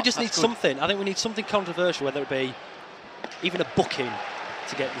think we just need something. I think we need something controversial, whether it be even a booking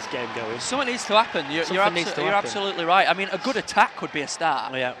to get this game going. Something needs to happen. You're absolutely right. I mean, a good attack would be a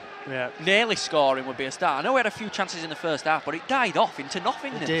start. Yeah. Nearly scoring would be a start. I know we had a few chances in the first half, but it died off into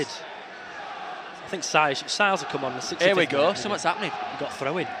nothingness. It did. I think Siles will come on the 65th. Here we go. minute, Something's happening. We've got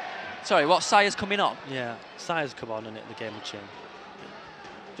throw-in. Sorry, what? Sire's coming on? Yeah, Sire's come on and the game will change.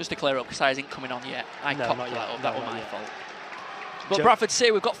 Just to clear up, Sire's ain't coming on yet. I cocked that up. That was my fault. But Bradford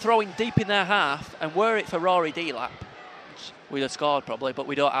City, we've got throwing deep in their half, and were it for Rory Delap, we'd have scored probably, but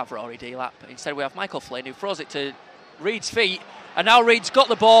we don't have Rory Delap. Instead, we have Michael Flynn, who throws it to Reed's feet, and now Reed's got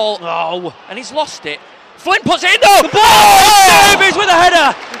the ball, and he's lost it. Flynn puts it in, though! Davies with a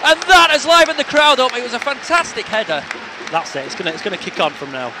header, and that has livened the crowd up. It was a fantastic header. That's it. It's gonna kick on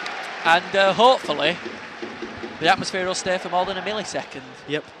from now. And hopefully, the atmosphere will stay for more than a millisecond.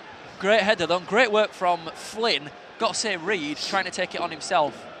 Yep. Great header, though. Great work from Flynn. Got to say, Reed trying to take it on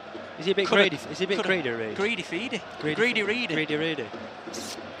himself. Is he a bit greedy? Is he a bit greedy, Reed? Greedy feedy. Greedy Reedy.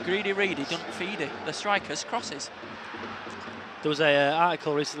 Greedy Reedy, don't feedy. The strikers crosses. There was an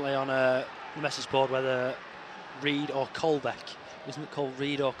article recently on the message board whether Reed or Colbeck, isn't it called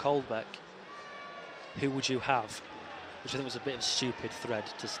Reed or Colbeck? Who would you have? Which I think was a bit of a stupid thread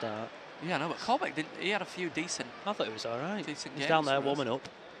to start. Yeah, I know, but Colbeck didn't. He had a few decent. I thought it was all right. Decent He's down there warming up.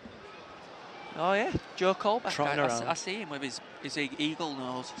 Oh yeah, Joe Colbeck. Trotting around. I see him with his eagle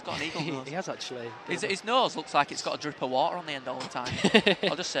nose. He's got an eagle nose. He has actually. His nose looks like it's got a drip of water on the end all the time.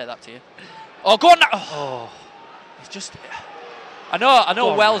 I'll just say that to you. Oh, go on now! Oh. It's just. I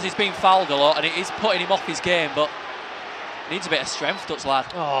know Wells is being fouled a lot and it is putting him off his game, but he needs a bit of strength, Dutch lad.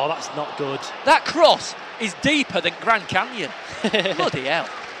 Oh, that's not good. That cross is deeper than Grand Canyon. Bloody hell.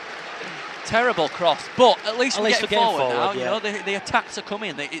 Terrible cross, but at least we're getting forward now. Yeah. You know, the attacks are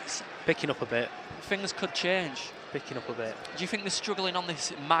coming. It's picking up a bit. Things could change. Picking up a bit. Do you think they're struggling on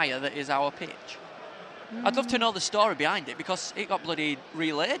this mire that is our pitch? I'd love to know the story behind it because it got bloody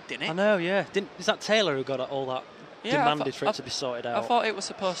relayed, didn't it? I know, yeah. Is that Taylor who got all that demanded for it to be sorted out? I thought it was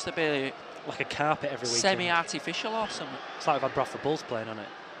supposed to be like a carpet every week. Semi-artificial or something. It's like we've had Bradford Bulls playing on it.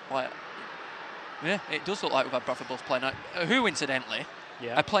 Like, yeah, it does look like we've had Bradford Bulls playing on it. Who, incidentally,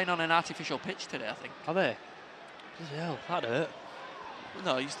 are playing on an artificial pitch today, I think. Are they? Bloody hell, that hurt.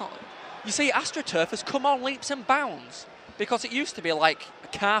 No, it's not. You see, AstroTurf has come on leaps and bounds because it used to be like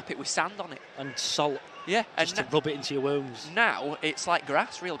a carpet with sand on it. And salt. Yeah. Just to rub it into your wounds. Now it's like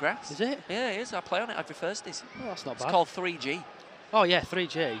grass, real grass. Is it? Yeah, it is. I play on it every Thursdays. Oh, that's not bad. It's called 3G. Oh, yeah,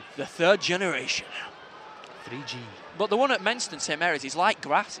 3G. The third generation. 3G. But the one at Menston St Mary's is like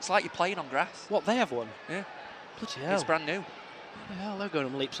grass. It's like you're playing on grass. What, they have one? Yeah. Bloody hell. It's brand new. Yeah, they're going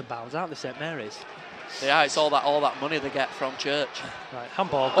on leaps and bounds, aren't they, St Mary's? Yeah, it's all that money they get from church. Right,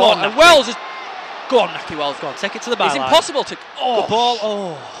 handball. Go on, and Wells is... Go on, Naki Wells. Go on, take it to the byline. It's impossible to... Oh, good ball.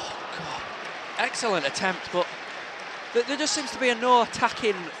 Oh, God. Excellent attempt, but There just seems to be a no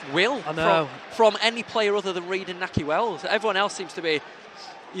attacking will from any player other than Reid and Nahki Wells. Everyone else seems to be,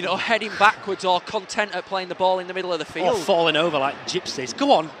 heading backwards or content at playing the ball in the middle of the field. Or falling over like gypsies.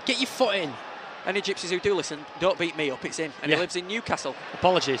 Go on, get your foot in. Any gypsies who do listen, don't beat me up, it's in. And he lives in Newcastle.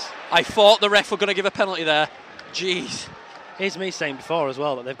 Apologies. I thought the ref were going to give a penalty there. Jeez. Here's me saying before as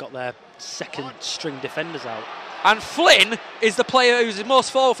well that they've got their second string defenders out. And Flynn is the player who's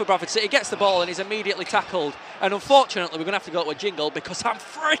most forward for Bradford City. Gets the ball and is immediately tackled. And unfortunately, we're going to have to go to a jingle because I'm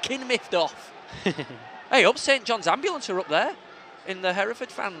freaking miffed off. Hey, up St John's Ambulance are up there in the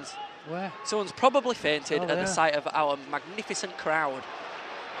Hereford fans. Where? Someone's probably fainted at the sight of our magnificent crowd.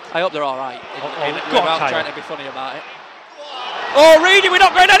 I hope they're all right. Without trying to be funny about it. Oh, Reid, we're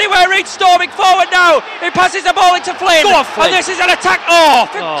not going anywhere. Reid storming forward now. He passes the ball into Flynn. Go on, Flynn. And this is an attack. Oh,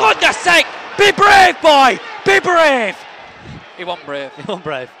 for goodness sake. Be brave, boy. Be brave. He wasn't brave. He wasn't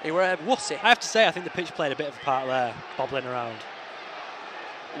brave. He were a wussy. I have to say, I think the pitch played a bit of a part there, bobbling around.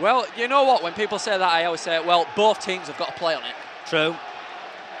 Well, you know what? When people say that, I always say, well, both teams have got to play on it. True.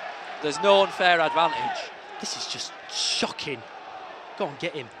 There's no unfair advantage. This is just shocking. Go on,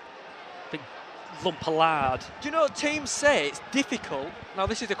 get him. Big lump of lard. Do you know, teams say it's difficult. Now,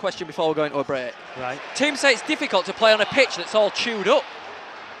 this is a question before we go into a break. Right. Teams say it's difficult to play on a pitch that's all chewed up.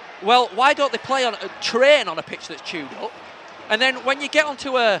 Well, why don't they train on a pitch that's chewed up? And then when you get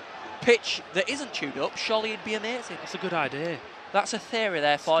onto a pitch that isn't chewed up, surely it'd be amazing. That's a good idea. That's a theory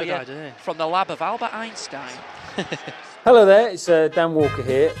there for you from the lab of Albert Einstein. Hello there, it's Dan Walker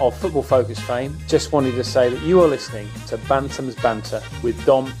here of Football Focus fame. Just wanted to say that you are listening to Bantam's Banter with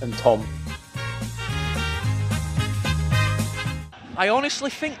Dom and Tom. I honestly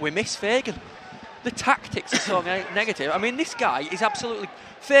think we miss Fagan. The tactics are so negative. I mean, this guy is absolutely...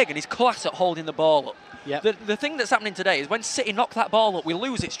 Fagan is class at holding the ball up. Yep. The thing that's happening today is when City knock that ball up, we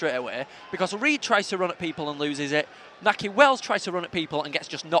lose it straight away because Reid tries to run at people and loses it. Nahki Wells tries to run at people and gets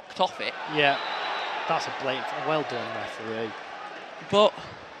just knocked off it. Yeah, that's a blatant... Well done, referee. But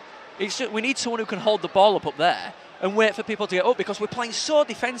we need someone who can hold the ball up there and wait for people to get up because we're playing so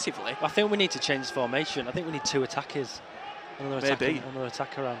defensively. I think we need to change the formation. I think we need two attackers. Another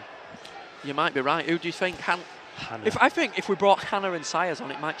attacker on. You might be right. Who do you think? Hannah. I think if we brought Hannah and Sayers on,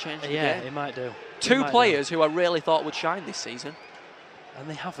 it might change the game. Yeah, it might do. Two players who I really thought would shine this season. And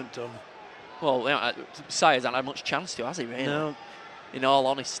they haven't done. Well, Sayers hasn't had much chance to, has he, really? No. In all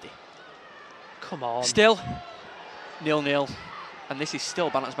honesty. Come on. Still, 0-0. And this is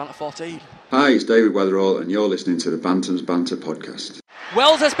still Bantam's Banter 14. Hi, it's David Weatherall, and you're listening to the Bantam's Banter podcast.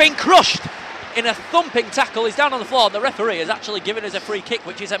 Wells has been crushed in a thumping tackle. He's down on the floor, and the referee has actually given us a free kick,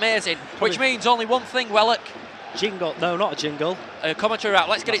 which is amazing. Which means only one thing, Wellock. Jingle. No, not a jingle. Commentary out.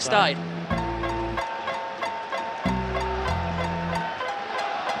 Let's get it started.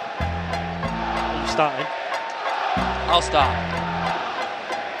 Are you starting? I'll start.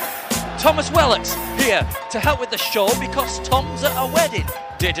 Thomas Wellock's here to help with the show because Tom's at a wedding.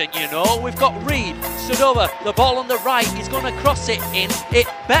 Didn't you know? We've got Reid stood over. The ball on the right. He's going to cross it in. It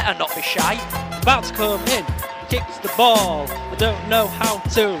better not be shy. About to come in. Kicks the ball. I don't know how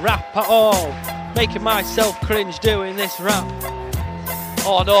to rap at all. Making myself cringe doing this rap.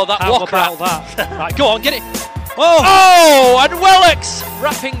 Oh no, that How walk about rap. that? Right, go on, get it. Oh, and Wellock's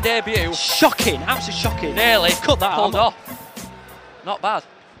rapping debut. Shocking, absolutely shocking. Nearly cut that pulled out. off. Not bad.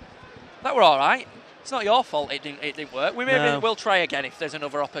 That were all right. It's not your fault it didn't work. We maybe will try again if there's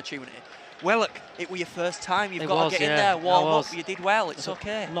another opportunity. Wellock, it was your first time. You've got to get in there, warm up. You did well. It's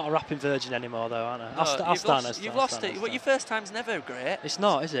okay. I'm not a rapping virgin anymore, though, aren't I? No, you've lost it. Well, your first time's never great. It's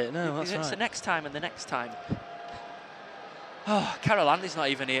not, is it? No, that's right. It's the next time and the next time. Oh, Carol Andy's not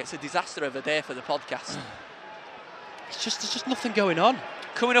even here. It's a disaster of a day for the podcast. There's just nothing going on.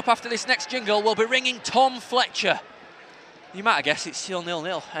 Coming up after this next jingle, we'll be ringing Tom Fletcher. You might have guessed it's still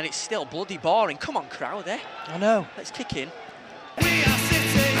 0-0, and it's still bloody boring. Come on, crowd, eh? I know. Let's kick in.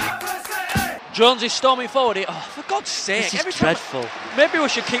 Jones is storming forward here. Oh, for God's sake. This is dreadful. Maybe we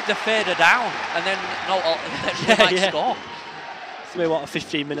should keep the fader down, and then we might score. It's going to be, what, a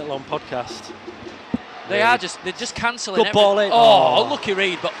 15-minute long podcast. They're just cancelling. Good ball in. Oh, lucky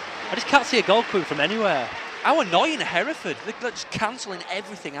Reid, but I just can't see a goal coming from anywhere. How annoying Hereford. They're just cancelling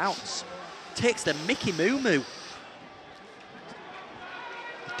everything out. Takes the Mickey Moo Moo.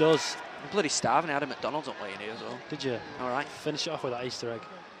 It does. I'm bloody starving. I had a McDonald's on way in here as well. Did you? All right. Finish it off with that Easter egg.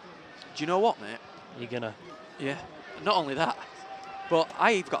 Do you know what, mate? You're gonna. Yeah. Not only that, but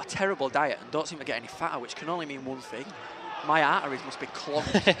I've got a terrible diet and don't seem to get any fatter, which can only mean one thing. My arteries must be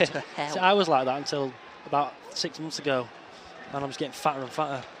clogged to hell. See, I was like that until about 6 months ago, and I'm just getting fatter and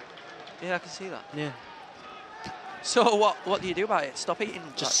fatter. Yeah, I can see that. Yeah. So what do you do about it? Stop eating?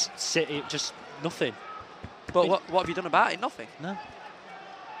 Just sit, just nothing. But what have you done about it? Nothing. No.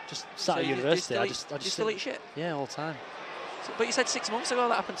 Just sat So at you university. still I eat- just you sit- still eat shit? Yeah, all the time. But you said 6 months ago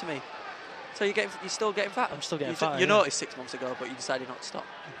that happened to me. So you're still getting fat? I'm still getting you fat, You yeah. noticed 6 months ago, but you decided not to stop.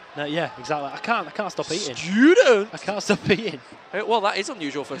 No, yeah, exactly. I can't stop eating. Student? I can't stop eating. Well, that is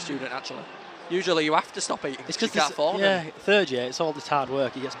unusual for a student, actually. Usually you have to stop eating. It's you because can't afford yeah, them. third year, it's all this hard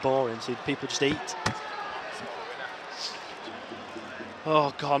work. It gets boring, so people just eat.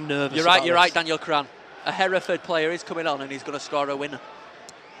 Oh God, I'm nervous. You're right. about You're this. right, Daniel Cran. A Hereford player is coming on, and he's going to score a winner.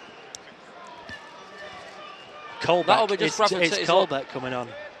 That'll Colbeck. be just It's Bradford City's Colbeck coming on.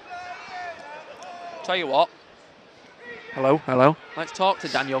 Tell you what. Hello. Let's talk to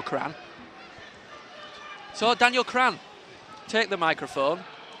Daniel Cran. So, Daniel Cran, take the microphone.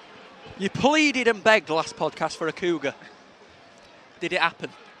 You pleaded and begged last podcast for a cougar. Did it happen?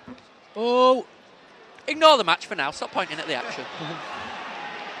 Oh. Ignore the match for now. Stop pointing at the action.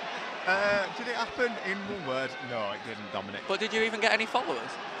 Did it happen in one word? No, it didn't, Dominic. But did you even get any followers?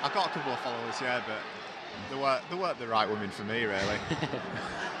 I got a couple of followers, yeah, but they weren't the right women for me, really.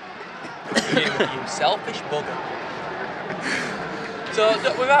 you selfish bugger. So,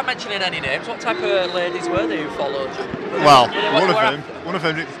 without mentioning any names, what type of ladies were they who followed you? Well, What one of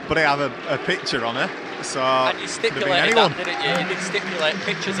them, but I have a picture on her, so And you could have been stipulated anyone. that, didn't you? You did stipulate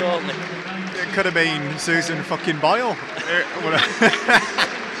pictures only. It could have been Susan fucking Boyle.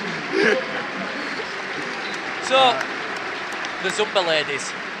 So, the Zumba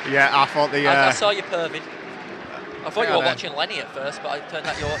ladies. Yeah, I thought I saw you perving. I thought you were Yeah, watching Lenny at first, but it turned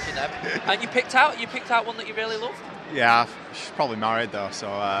out you're watching them. And you picked out one that you really loved. Yeah, she's probably married though, so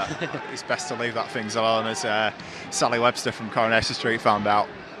it's best to leave that things alone, as Sally Webster from Coronation Street found out.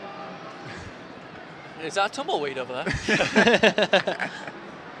 Is that a tumbleweed over there?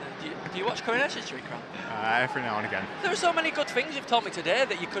 do you watch Coronation Street, Cran? Every now and again. There are so many good things you've told me today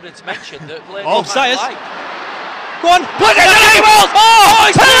that you could have mentioned that ladies Oh, might Sayers. like. Go on. Put it in the balls! Oh,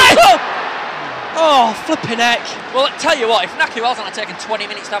 it's Oh, flipping heck. Well, I tell you what, if Naki Wells hadn't taken 20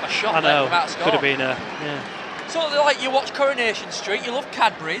 minutes to have a shot, I know. without a score. Could have been yeah. So, like, you watch Coronation Street, you love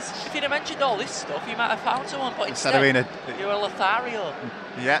Cadbury's. If you'd have mentioned all this stuff, you might have found someone, but Instead of instead, being you're a Lothario.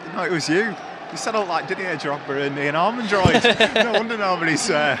 Yeah, no, it was you. You said I looked like Didier Drogba and Ian Armandroid. No wonder nobody's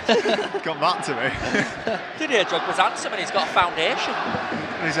got back to me. Didier Drogba's handsome and he's got a foundation.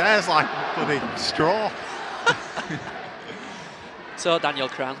 And his hair's like bloody straw. So, Daniel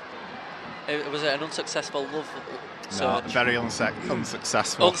Cran, was it an unsuccessful love search? No, very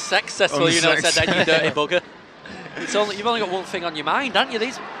unsuccessful. Unsuccessful, you know, said then, you dirty bugger. You've only got one thing on your mind, haven't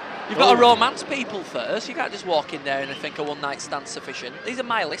you? You've got to romance people first. You can't just walk in there and think a one-night stand's sufficient. These are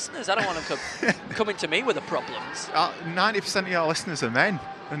my listeners. I don't want them coming to me with the problems. 90% of your listeners are men.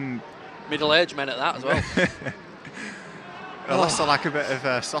 And middle-aged men at that as well. Unless I like a bit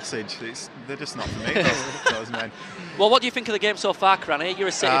of sausage, they're just not for me, those men. Well, what do you think of the game so far, Cranny? You're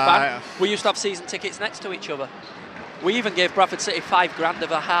a City fan. We used to have season tickets next to each other. We even gave Bradford City $5,000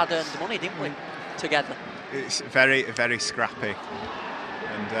 of our hard-earned money, didn't we? Together. It's very, very scrappy.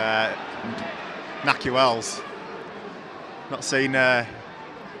 And Naki Wells, not seen a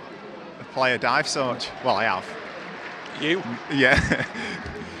player dive so much. Well, I have. You? Yeah.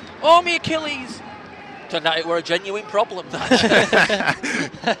 Oh, me Achilles! Turned out it were a genuine problem.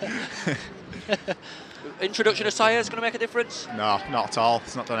 Introduction of Sire is going to make a difference? No, not at all.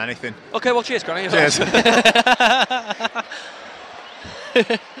 It's not done anything. Okay, well, cheers, Cranny. Cheers.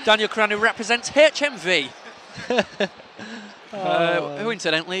 Daniel Cranny represents HMV. Who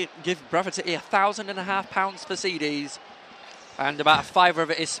incidentally give Bradford City £1,500 for CDs, and about a fiver of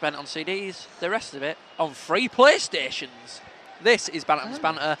it is spent on CDs, the rest of it on free PlayStations. This is Bantam's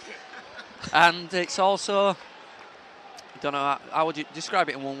Banter, and it's also, I don't know, how would you describe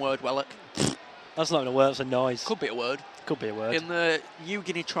it in one word, Wellock? That's not a word, it's a noise. Could be a word. Could be a word. In the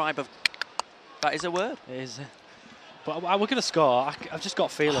Yugini tribe of, that is a word. It is. But we're going to score. I've just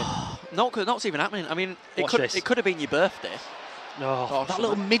got a feeling. No, it's even happening. I mean, it Watch could have been your birthday. No, that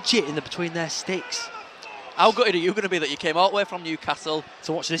little midget in between their sticks. How gutted are you going to be that you came all the way from Newcastle?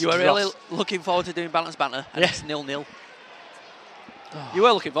 To watch this. You were really looking forward to doing Bantam's Banter, and it's 0-0. Oh. You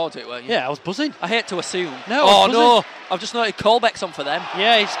were looking forward to it, weren't you? Yeah, I was buzzing. I hate to assume. No, oh no! I've just noted Colbeck's on for them.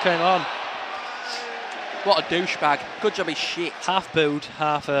 Yeah, he's came on. What a douchebag. Good job he's shit. Half booed,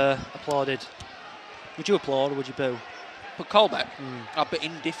 half applauded. Would you applaud or would you boo? But Colbeck? I'd be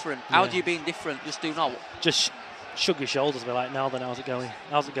indifferent. Yeah. How do you be indifferent? Just do not. Just shrug your shoulders and be like, now then, how's it going?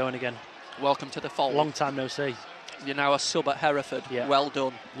 How's it going again? Welcome to the fold. Long time no see. You're now a sub at Hereford. Yeah. Well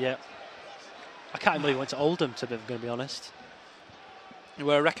done. Yeah. I can't even believe you went to Oldham, to be honest. You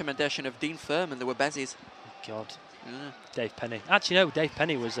were a recommendation of Dean Firman. There were Bezies. God. Yeah. Dave Penny. Actually, no, Dave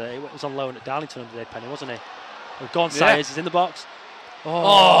Penny was on loan at Darlington under Dave Penny, wasn't he? Go on, Sayers, he's in the box.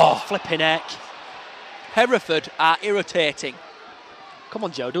 Oh, flipping heck. Hereford are irritating. Come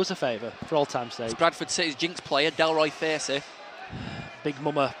on, Joe, do us a favour, for all time's sake. It's Bradford City's jinx player, Delroy Facey. Big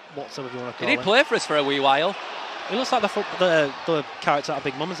Mama, whatever you want to call He him. did play for us for a wee while. He looks like the character out of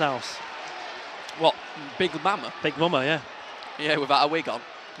Big Mama's house. What? Big Mama? Big Mama, yeah. Yeah, without a wig on.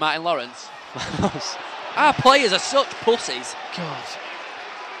 Martin Lawrence. Our players are such pussies. God.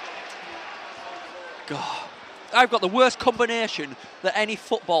 I've got the worst combination that any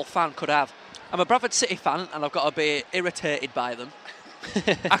football fan could have. I'm a Bradford City fan and I've got to be irritated by them.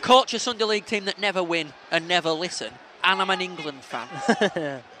 I coach a Sunday League team that never win and never listen. And I'm an England fan.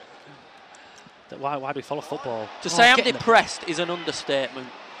 Why do we follow football? To say I'm depressed is an understatement.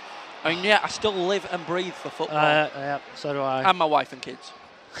 I mean, yeah, I still live and breathe for football. Yeah, so do I. And my wife and kids.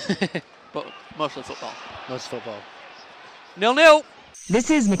 But mostly football. Most football. 0-0. This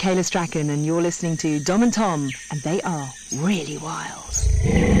is Michaela Strachan and you're listening to Dom and Tom, and they are really wild.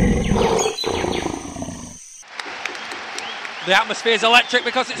 The atmosphere is electric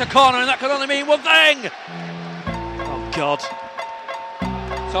because it's a corner and that can only mean one thing. Oh, God.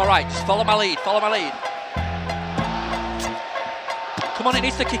 It's all right, just follow my lead, Come on, it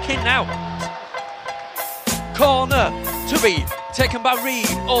needs to kick in now. Corner to be taken by Reed.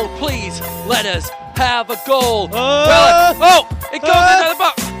 Oh, please, let us have a goal. Oh, it goes into the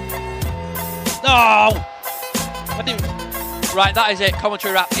box. No. I didn't. Right, that is it.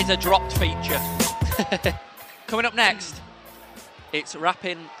 Commentary rap is a dropped feature. Coming up next, it's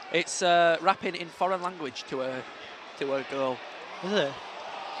rapping. It's rapping in foreign language to a girl. Is it?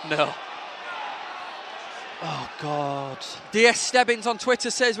 No. Oh, God. DS Stebbins on Twitter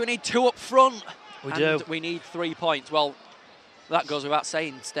says we need 2 up front. We do. We need 3 points. Well, that goes without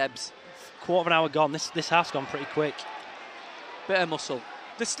saying, Stebbs. Quarter of an hour gone. This half's gone pretty quick. Bit of muscle.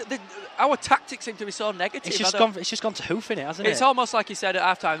 Our tactics seem to be so negative. It's just gone to hoofing it, hasn't it? It's almost like he said at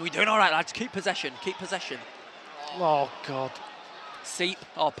half-time, we're doing all right, lads. Keep possession. Oh, God. Seep,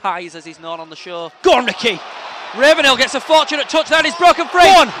 or Pies as he's known on the show. Go on, Ricky. Ravenhill gets a fortunate touchdown. He's broken free.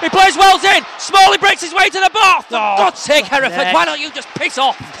 He plays Wells in. Smalley breaks his way to the bar. For God's sake, Hereford, why don't you just piss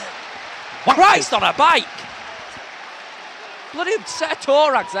off? Christ on a bike. Bloody set of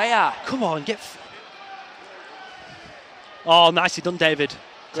Torags they are. Come on, Oh, nicely done, David.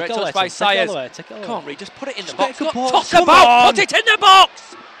 Great touch by Sayers. Come on, Reed, just put it in the box. Toss about. Put it in the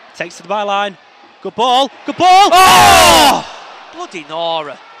box. Takes to the byline. Good ball. Oh! Bloody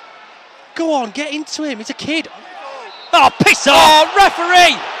Nora. Go on, get into him. He's a kid. Oh, piss off! Oh,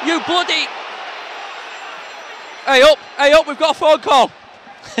 referee! You bloody... Hey up, we've got a phone call.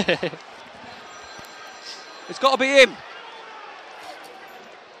 It's got to be him.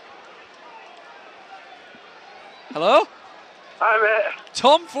 Hello? Hi, mate.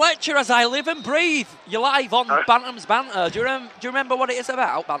 Tom Fletcher, as I live and breathe. You're live on Bantam's Banter. Do you remember what it is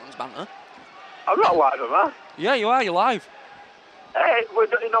about, Bantam's Banter? I'm not live, am I? Yeah, you are. You're live. Hey,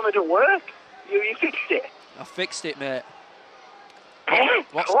 it normally don't work. You fixed it. I fixed it, mate.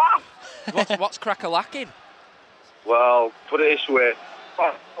 What? What's crack-a-lacking? Well, put it this way.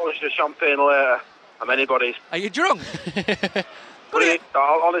 I'll finish the champagne later. I'm anybody's. Are you drunk?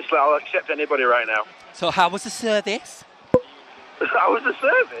 Honestly, I'll accept anybody right now. So how was the service? How was the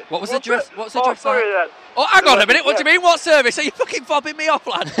service? What was the dress? What's the dress sorry, like? Oh, hang on a minute. What do you mean? What service? Are you fucking fobbing me off,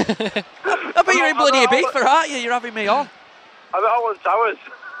 lad? I bet you're in bloody Ibiza, aren't you? You're having me on. I'm at Holland Towers.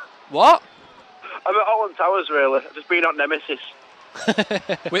 What? I'm at Holland Towers, really. I've just been on Nemesis.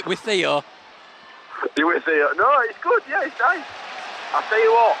 with Theo? You with Theo? No, it's good. Yeah, it's nice. I'll tell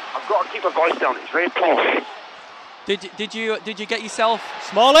you what. I've got to keep my voice down. It's very posh. Did you get yourself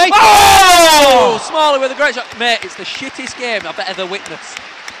Smalley? Oh! Smalley with a great shot, mate. It's the shittest game I've ever witnessed.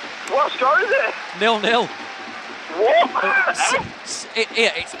 What score is it? 0-0. What?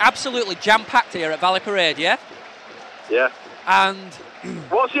 It's absolutely jam-packed here at Valley Parade, yeah? Yeah. And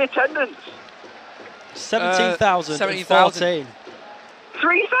what's the attendance? 17,014.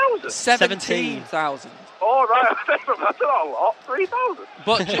 3,000? 17,000. Oh, right. That's not a lot. 3,000.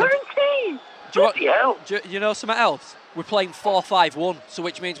 But 17? Do you know something else? We're playing 4-5-1, so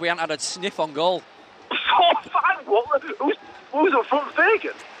which means we haven't had a sniff on goal. 4-5-1? Who's up front,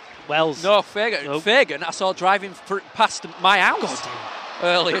 Fagan? Wells. No, Fagan. Nope. Fagan, I saw driving past my house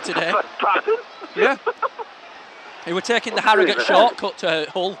earlier today. Pardon? Yeah. He were taking the Harrogate shortcut to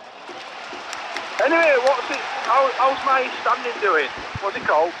Hull. Anyway, how's my standing doing? What's it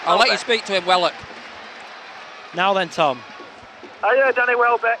called? I'll let you speak to him, Wellock. Now then, Tom. Oh yeah, Danny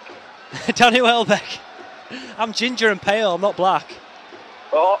Welbeck. Danny Welbeck. I'm ginger and pale, I'm not black.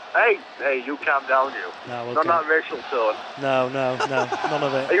 Oh, hey, you calm down, you. No, okay. Not that racial tone. No, none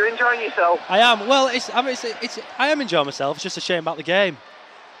of it. Are you enjoying yourself? I am. Well, I am enjoying myself. It's just a shame about the game.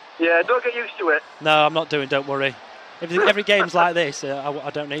 Yeah, don't get used to it. No, I'm not doing. Don't worry. If every game's like this, I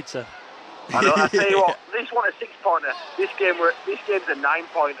don't need to. I know. I tell you what, this one a 6-pointer. This game's a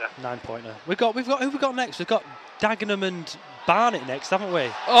 9-pointer. 9-pointer. We've got who we got next? We've got Dagenham and Barnet next, haven't we?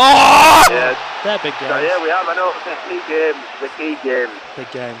 Oh! Yeah. They're big games. So, yeah, we have. I know. The key games.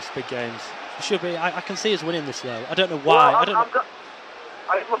 Big games. It should be. I can see us winning this though. I don't know why. Well,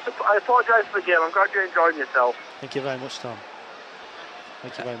 I apologise for the game. I'm glad you're enjoying yourself. Thank you very much, Tom.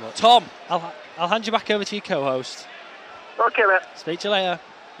 Thank you very much. Tom, I'll hand you back over to your co-host. Okay, mate. Speak to you later.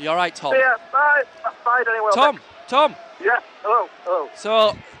 You all right, Tom? Yeah, bye. Bye, Danny Welbeck. Tom. Yeah, hello.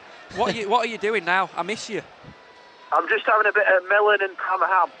 So, what are you doing now? I miss you. I'm just having a bit of melon and parma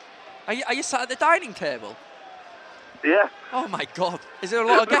ham. Are you sat at the dining table? Yeah. Oh my God! Is there a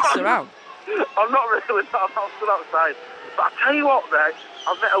lot of guests around? I'm not really. I'm still outside. But I tell you what, mate.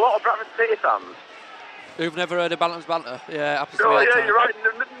 I've met a lot of Bradford City fans. Who've never heard of Bantam's Banter? Yeah, happens to No, me. yeah, you're right.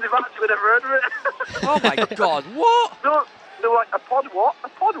 They've actually never heard of it. Oh my God! What? No, they're like a pod what?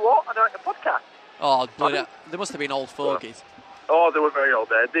 And they're like a podcast. Oh, bloody! They must have been old fogies. Oh, they were very old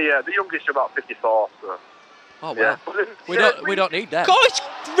there. The youngest are about 54. So. Oh, yeah. Well. We don't need them. God, it's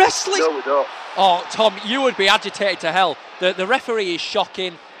wrestling. No, we don't. Oh, Tom, you would be agitated to hell. The referee is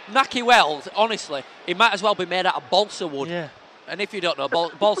shocking. Naki Wells, honestly, he might as well be made out of balsa wood. Yeah. And if you don't know,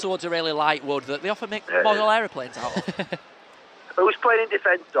 balsa wood's a really light wood that they often make model aeroplanes out of. Who's playing in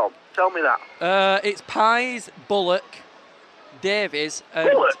defence, Dom? Tell me that. It's Pies, Bullock, Davies,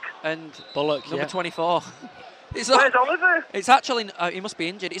 and Bullock, number 24. Where's Oliver? It's actually he must be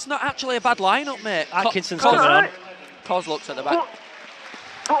injured. It's not actually a bad lineup, mate. Atkinson's coming on. Cos looks at the back.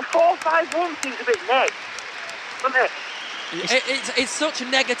 But 4-5-1 seems a bit neg, doesn't it? It's such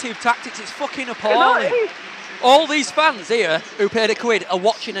negative tactics. It's fucking appalling. All these fans here who paid a quid are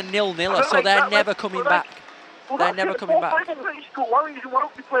watching a 0-0, so they're never coming back. They're never coming back. Why don't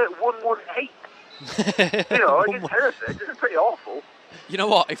you play at 1-1-8? You know, against Hereford, it's pretty awful. You know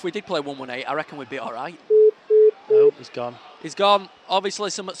what? If we did play 1-1-8, I reckon we'd be all right. Oh, he's gone. He's gone. Obviously,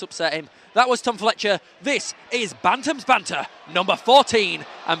 something's upset him. That was Tom Fletcher. This is Bantam's Banter, number 14.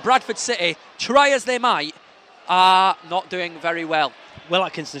 And Bradford City, try as they might, are not doing very well. Will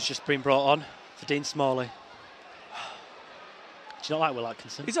Atkinson's just been brought on for Dean Smalley. Do you not like Will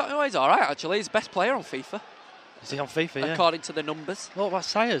Atkinson? He's all right, actually. He's best player on FIFA. Is he on FIFA, yeah? According to the numbers. Oh, what about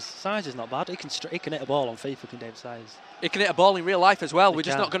Sayers? Sayers is not bad. He can hit a ball on FIFA, can Dave Sayers. He can hit a ball in real life as well. We're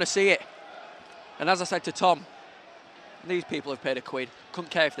just not going to see it. And as I said to Tom, these people have paid a quid. Couldn't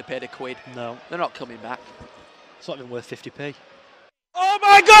care if they paid a quid. No. They're not coming back. It's not even worth 50p. Oh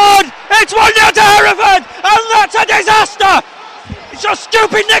my God! It's 1-0 to Hereford! And that's a disaster! It's just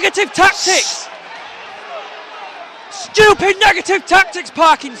stupid negative tactics! Stupid negative tactics,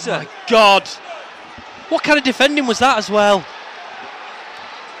 Parkinson! Oh my God! What kind of defending was that as well?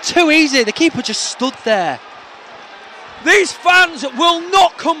 Too easy. The keeper just stood there. These fans will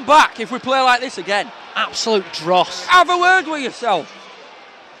not come back if we play like this again. Absolute dross. Have a word with yourself.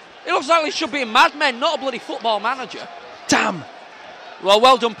 It looks like we should be a madman, not a bloody football manager. Damn.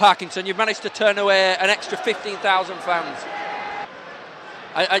 Well done, Parkinson. You've managed to turn away an extra 15,000 fans.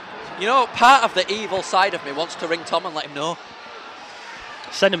 You know, part of the evil side of me wants to ring Tom and let him know.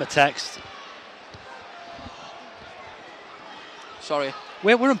 Send him a text. Sorry.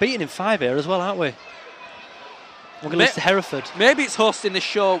 We're unbeaten in 5 here as well, aren't we? We're going to lose to Hereford. Maybe it's hosting this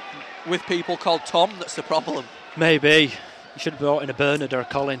show with people called Tom that's the problem. Maybe. You should have brought in a Bernard or a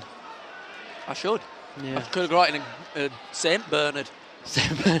Colin. I should. Yeah. I could have brought in a St. Bernard.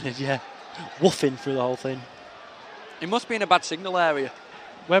 St. Bernard, yeah. Woofing through the whole thing. He must be in a bad signal area.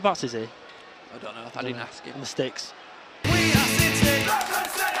 Whereabouts is he? I don't know. I didn't ask him. In the sticks.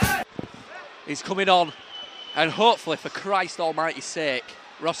 He's coming on. And hopefully, for Christ almighty's sake,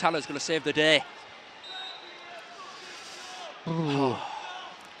 Ross Hanna's going to save the day.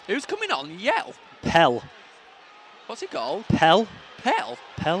 Who's coming on? Yell. Pell. What's he called? Pell. Pell?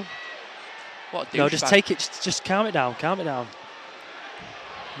 Pell. What a douchebag. No, just take it. Just calm it down. Calm it down.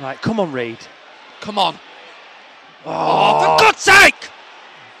 Right, come on, Reid. Come on. Oh, for God's sake!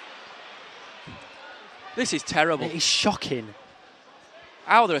 This is terrible. It is shocking.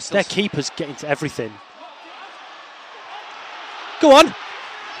 How there are still... Their keeper's getting to everything. Go on.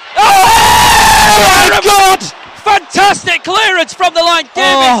 Oh my God! Fantastic clearance from the line,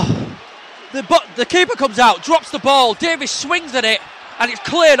 Davis. The keeper comes out, drops the ball. Davis swings at it, and it's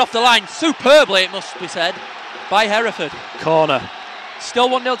cleared off the line superbly, it must be said, by Hereford. Corner. Still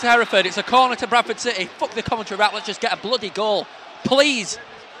 1-0 to Hereford. It's a corner to Bradford City. Fuck the commentary rap. Let's just get a bloody goal. please.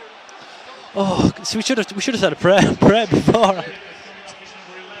 Oh, so we should have said a prayer before.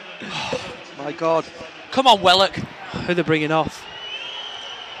 My God. Come on, Wellock. Who they're bringing off?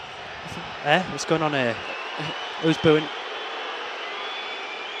 What's going on here? Who's booing?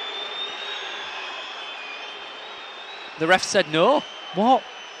 The ref said no. What?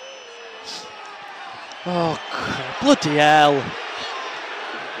 Oh, bloody hell.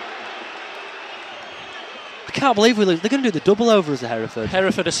 I can't believe we lose. They're going to do the double over as a Hereford.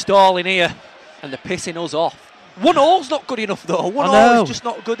 Hereford are stalling here and they're pissing us off. 1-all's not good enough though. 1-all is just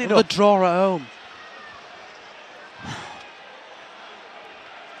not good enough. The draw at home.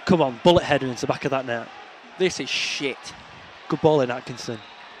 Come on, bullet header into the back of that net. This is shit. Good ball in, Atkinson.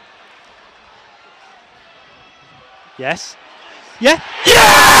 Yes. Yeah.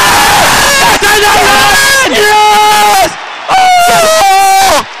 Yes! Yes!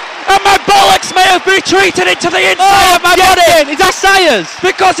 Oh! And my bollocks may have retreated into the inside of my body. Is that Sayers?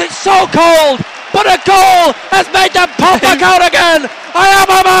 Because it's so cold. But a goal has made them pop back out again. I am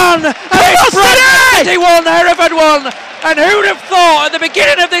a man. And it's Bradford City 1, Hereford 1. And who'd have thought at the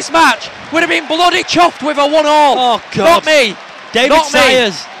beginning of this match would have been bloody chuffed with a 1-all? Oh, God. Not me. David Not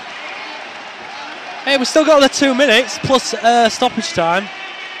Sayers. Me. Hey, we've still got the 2 minutes plus stoppage time.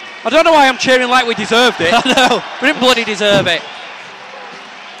 I don't know why I'm cheering like we deserved it. I know. We didn't bloody deserve it.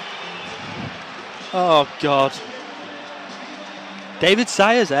 Oh, God. David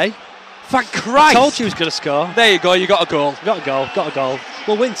Sayers, eh? Thank Christ. I told you he was going to score. There you go, you got a goal. Got a goal.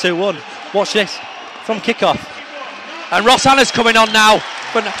 We'll win 2-1. Watch this. From kickoff. And Ross Hanna's coming on now.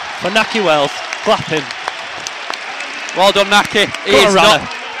 For Naki Wells. Clap him. Well done, Naki. He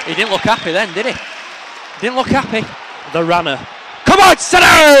didn't look happy then, did he? Didn't look happy. The runner. Come on, City!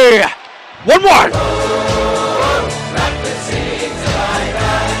 1-1.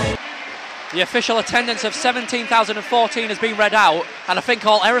 The official attendance of 17,014 has been read out, and I think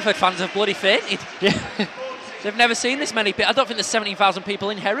all Hereford fans have bloody fainted. Yeah. They've never seen this many people. I don't think there's 17,000 people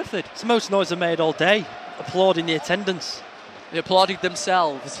in Hereford. It's the most noise they made all day, applauding the attendance. They applauded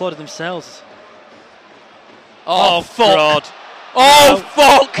themselves. Oh, fuck. God. Oh,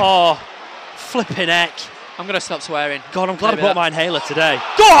 fuck. Oh, flipping heck. I'm going to stop swearing. God, I'm glad I bought my inhaler today.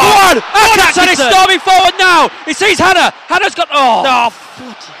 Go on! Atkinson is storming forward now. He sees Hannah. Hannah's got... Oh,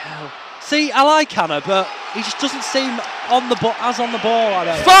 bloody hell. See, I like Hannah, but he just doesn't seem on the ball. I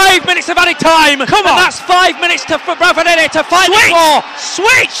know. 5 minutes of added time. Come on. And that's 5 minutes for Bradford in it to find the floor.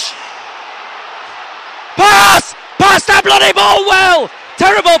 Switch! Pass! Pass that bloody ball well!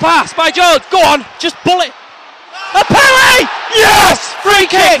 Terrible pass by Jones. Go on. Just bullet. A penalty! Yes! Free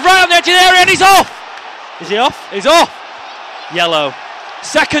kick right on the edge of the area and he's off. Is he off? He's off. Yellow.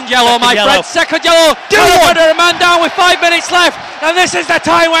 Second yellow, my friend. Second yellow. Hereford are a man down with 5 minutes left. And this is the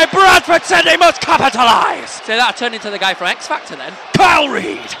time where Bradford said they must capitalise. So that turned into the guy from X Factor then. Kyle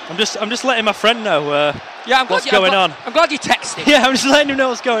Reid. I'm just letting my friend know what's I'm going on. I'm glad you texted. Yeah, I'm just letting him know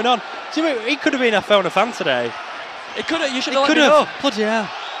what's going on. See, he could have been a phone a fan today. It could have. You should have let me know. Bloody hell.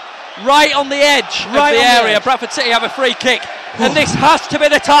 Right on the edge of the area. Bradford City have a free kick. And this has to be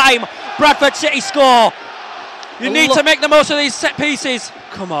the time Bradford City score. You need to make the most of these set pieces.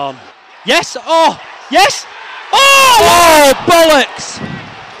 Come on. Yes. Oh. Yes. Oh, bollocks.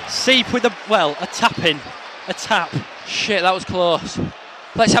 Seep with a tap in. A tap. Shit, that was close.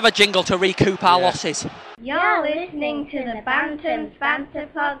 Let's have a jingle to recoup our losses. You're listening to the Bantams Banter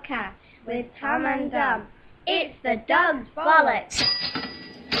podcast with Tom and Dom. It's the dog's bollocks.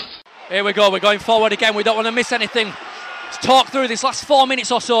 Here we go, we're going forward again. We don't want to miss anything. Let's talk through this last 4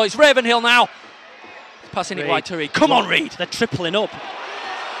 minutes or so. It's Ravenhill now. Passing it wide to Reid. Come on, Reid. They're tripling up.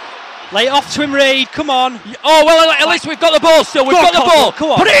 Lay it off to him, Reid. Come on. Oh, well, at least we've got the ball still. We've got the ball.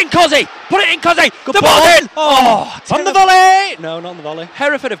 Come on. Put it in, Cozzy. Put it in, Cozzy. Good the ball's in. Oh, on the volley. No, not on the volley.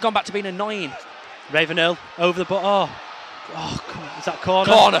 Hereford have gone back to being annoying. Ravenhill over the ball. Oh, come on. Is that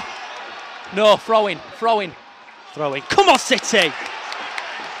corner? Corner. No, throwing. Come on, City.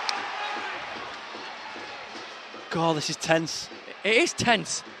 God, this is tense. It is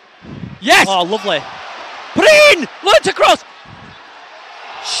tense. Yes. Oh, lovely. Put it in. Learn to cross.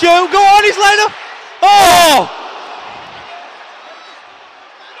 Shoot, go on, he's laying up. Oh!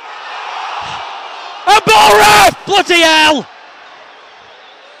 A ball ref! Bloody hell!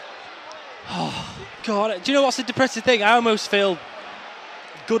 Oh, God, do you know what's the depressing thing? I almost feel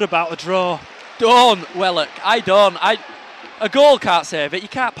good about a draw. Don't, Wellock. I don't. A goal can't save it. You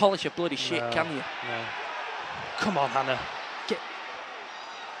can't polish a bloody shit, can you? No. Come on, Hannah.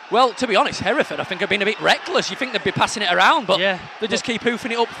 Well, to be honest, Hereford, I think, have been a bit reckless. You think they'd be passing it around, but they just keep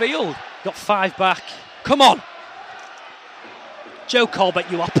hoofing it upfield. Got 5 back. Come on. Joe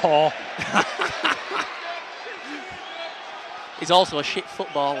Colbeck, you are poor. He's also a shit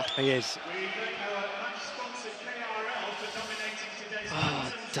footballer. He is.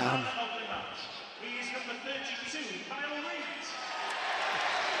 Oh, damn.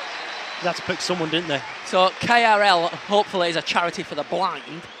 They had to pick someone, didn't they? So KRL hopefully is a charity for the blind.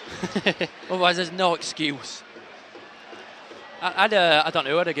 Otherwise there's no excuse. I don't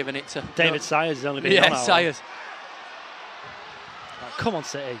know who I'd have given it to. David Sayers has only been on our Sayers. Oh, come on,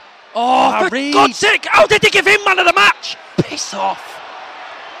 City. Oh, for God's sake, how did they give him man of the match? Piss off.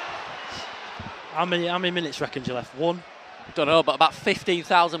 How many minutes reckon you left? 1? Don't know, but about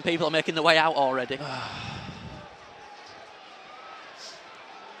 15,000 people are making their way out already.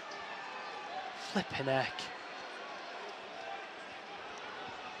 Flipping heck.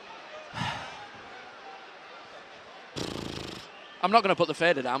 I'm not going to put the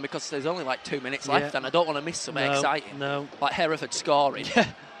fader down because there's only like 2 minutes left and I don't want to miss something exciting. No. Like Hereford scoring.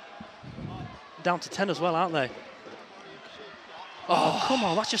 Down to 10 as well, aren't they? Oh, come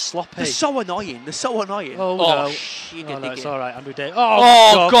on, that's just sloppy. They're so annoying. Oh, no. It's all right, Andrew Day.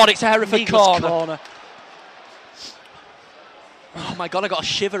 Oh, God, it's a Hereford corner. Oh, my God, I got a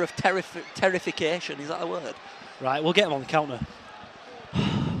shiver of terrification. Is that the word? Right, we'll get him on the counter.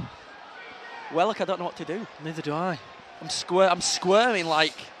 Well, look, I don't know what to do. Neither do I. I'm squirming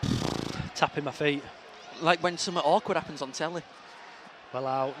like... Tapping my feet. Like when something awkward happens on telly. Well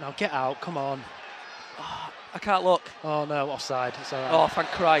out. Now get out. Come on. Oh, I can't look. Oh, no. Offside. It's all right. Oh, thank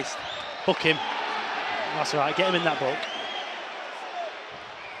Christ. Book him. That's all right. Get him in that book.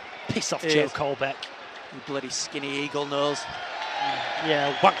 Piss off, Joe Colbeck. You bloody skinny eagle nose.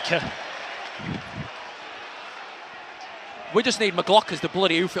 Yeah, wanker. We just need McGlockers to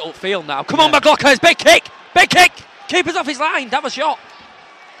bloody hoof it upfield now. Come on, McGlockers. Big kick. Big kick. Keeper's off his line. Have a shot.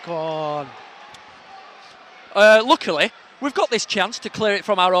 Go on. Luckily, we've got this chance to clear it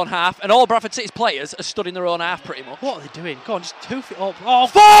from our own half, and all Bradford City's players are stood in their own half pretty much. What are they doing? Go on, just hoof it up. Oh,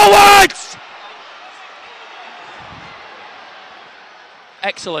 forwards!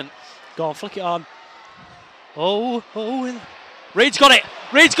 Excellent. Go on, flick it on. Oh. Reed's got it.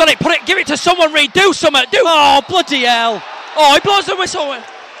 Put it. Give it to someone, Reed. Do something. Oh, bloody hell. Oh, he blows the whistle.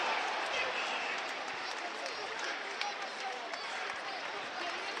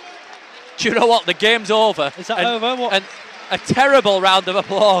 Do you know what? The game's over. Is that over? What? And a terrible round of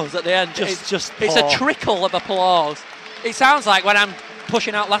applause at the end. It's a trickle of applause. It sounds like when I'm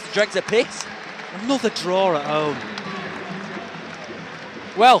pushing out last dregs of piss. Another draw at home.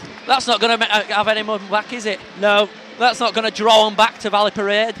 Well, that's not going to have any more back, is it? No. That's not going to draw them back to Valley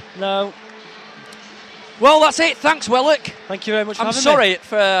Parade. No. Well, that's it. Thanks, Willock. Thank you very much for having me. I'm sorry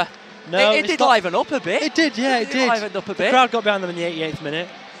for... No, it did liven up a bit. It did, yeah, it did. Livened up a bit. The crowd got behind them in the 88th minute,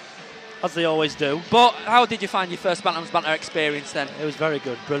 as they always do. But how did you find your first Bantam's Banter experience then? It was very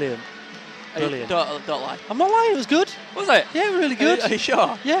good. Brilliant. Brilliant. Don't lie. I'm not lying, it was good. Was it? Yeah, it was really good. Are you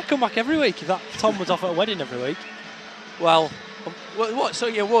sure? Yeah, come back every week. If that Tom was off at a wedding every week. Well, what? So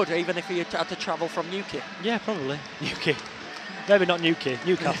you would, even if you had to travel from Newquay? Yeah, probably. Newquay. Maybe not Newquay,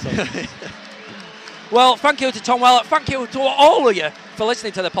 Newcastle. Well, thank you to Tom Wellett. Thank you to all of you for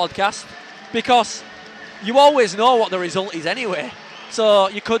listening to the podcast, because you always know what the result is anyway. So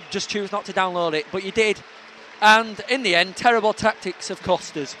you could just choose not to download it, but you did. And in the end, terrible tactics have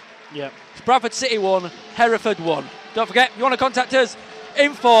cost us. Yeah. Bradford City won, Hereford won. Don't forget, if you want to contact us,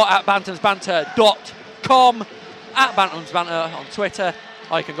 info@bantamsbanter.com, @bantamsbanter on Twitter,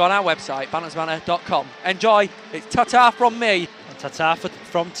 or you can go on our website, bantamsbanter.com. Enjoy. It's ta-ta from me. And ta-ta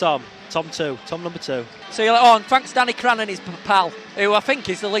from Tom. Tom number 2. See you later on. Thanks Danny Cran and his pal, who I think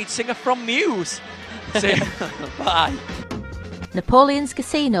is the lead singer from Muse. See you. Bye. Napoleon's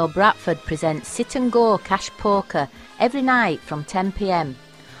Casino Bradford presents Sit and Go Cash Poker every night from 10 p.m.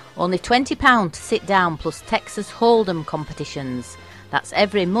 Only £20 to sit down plus Texas Hold'em competitions. That's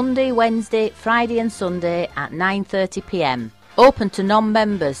every Monday, Wednesday, Friday and Sunday at 9:30 p.m. Open to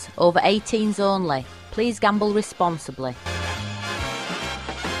non-members, over 18s only. Please gamble responsibly.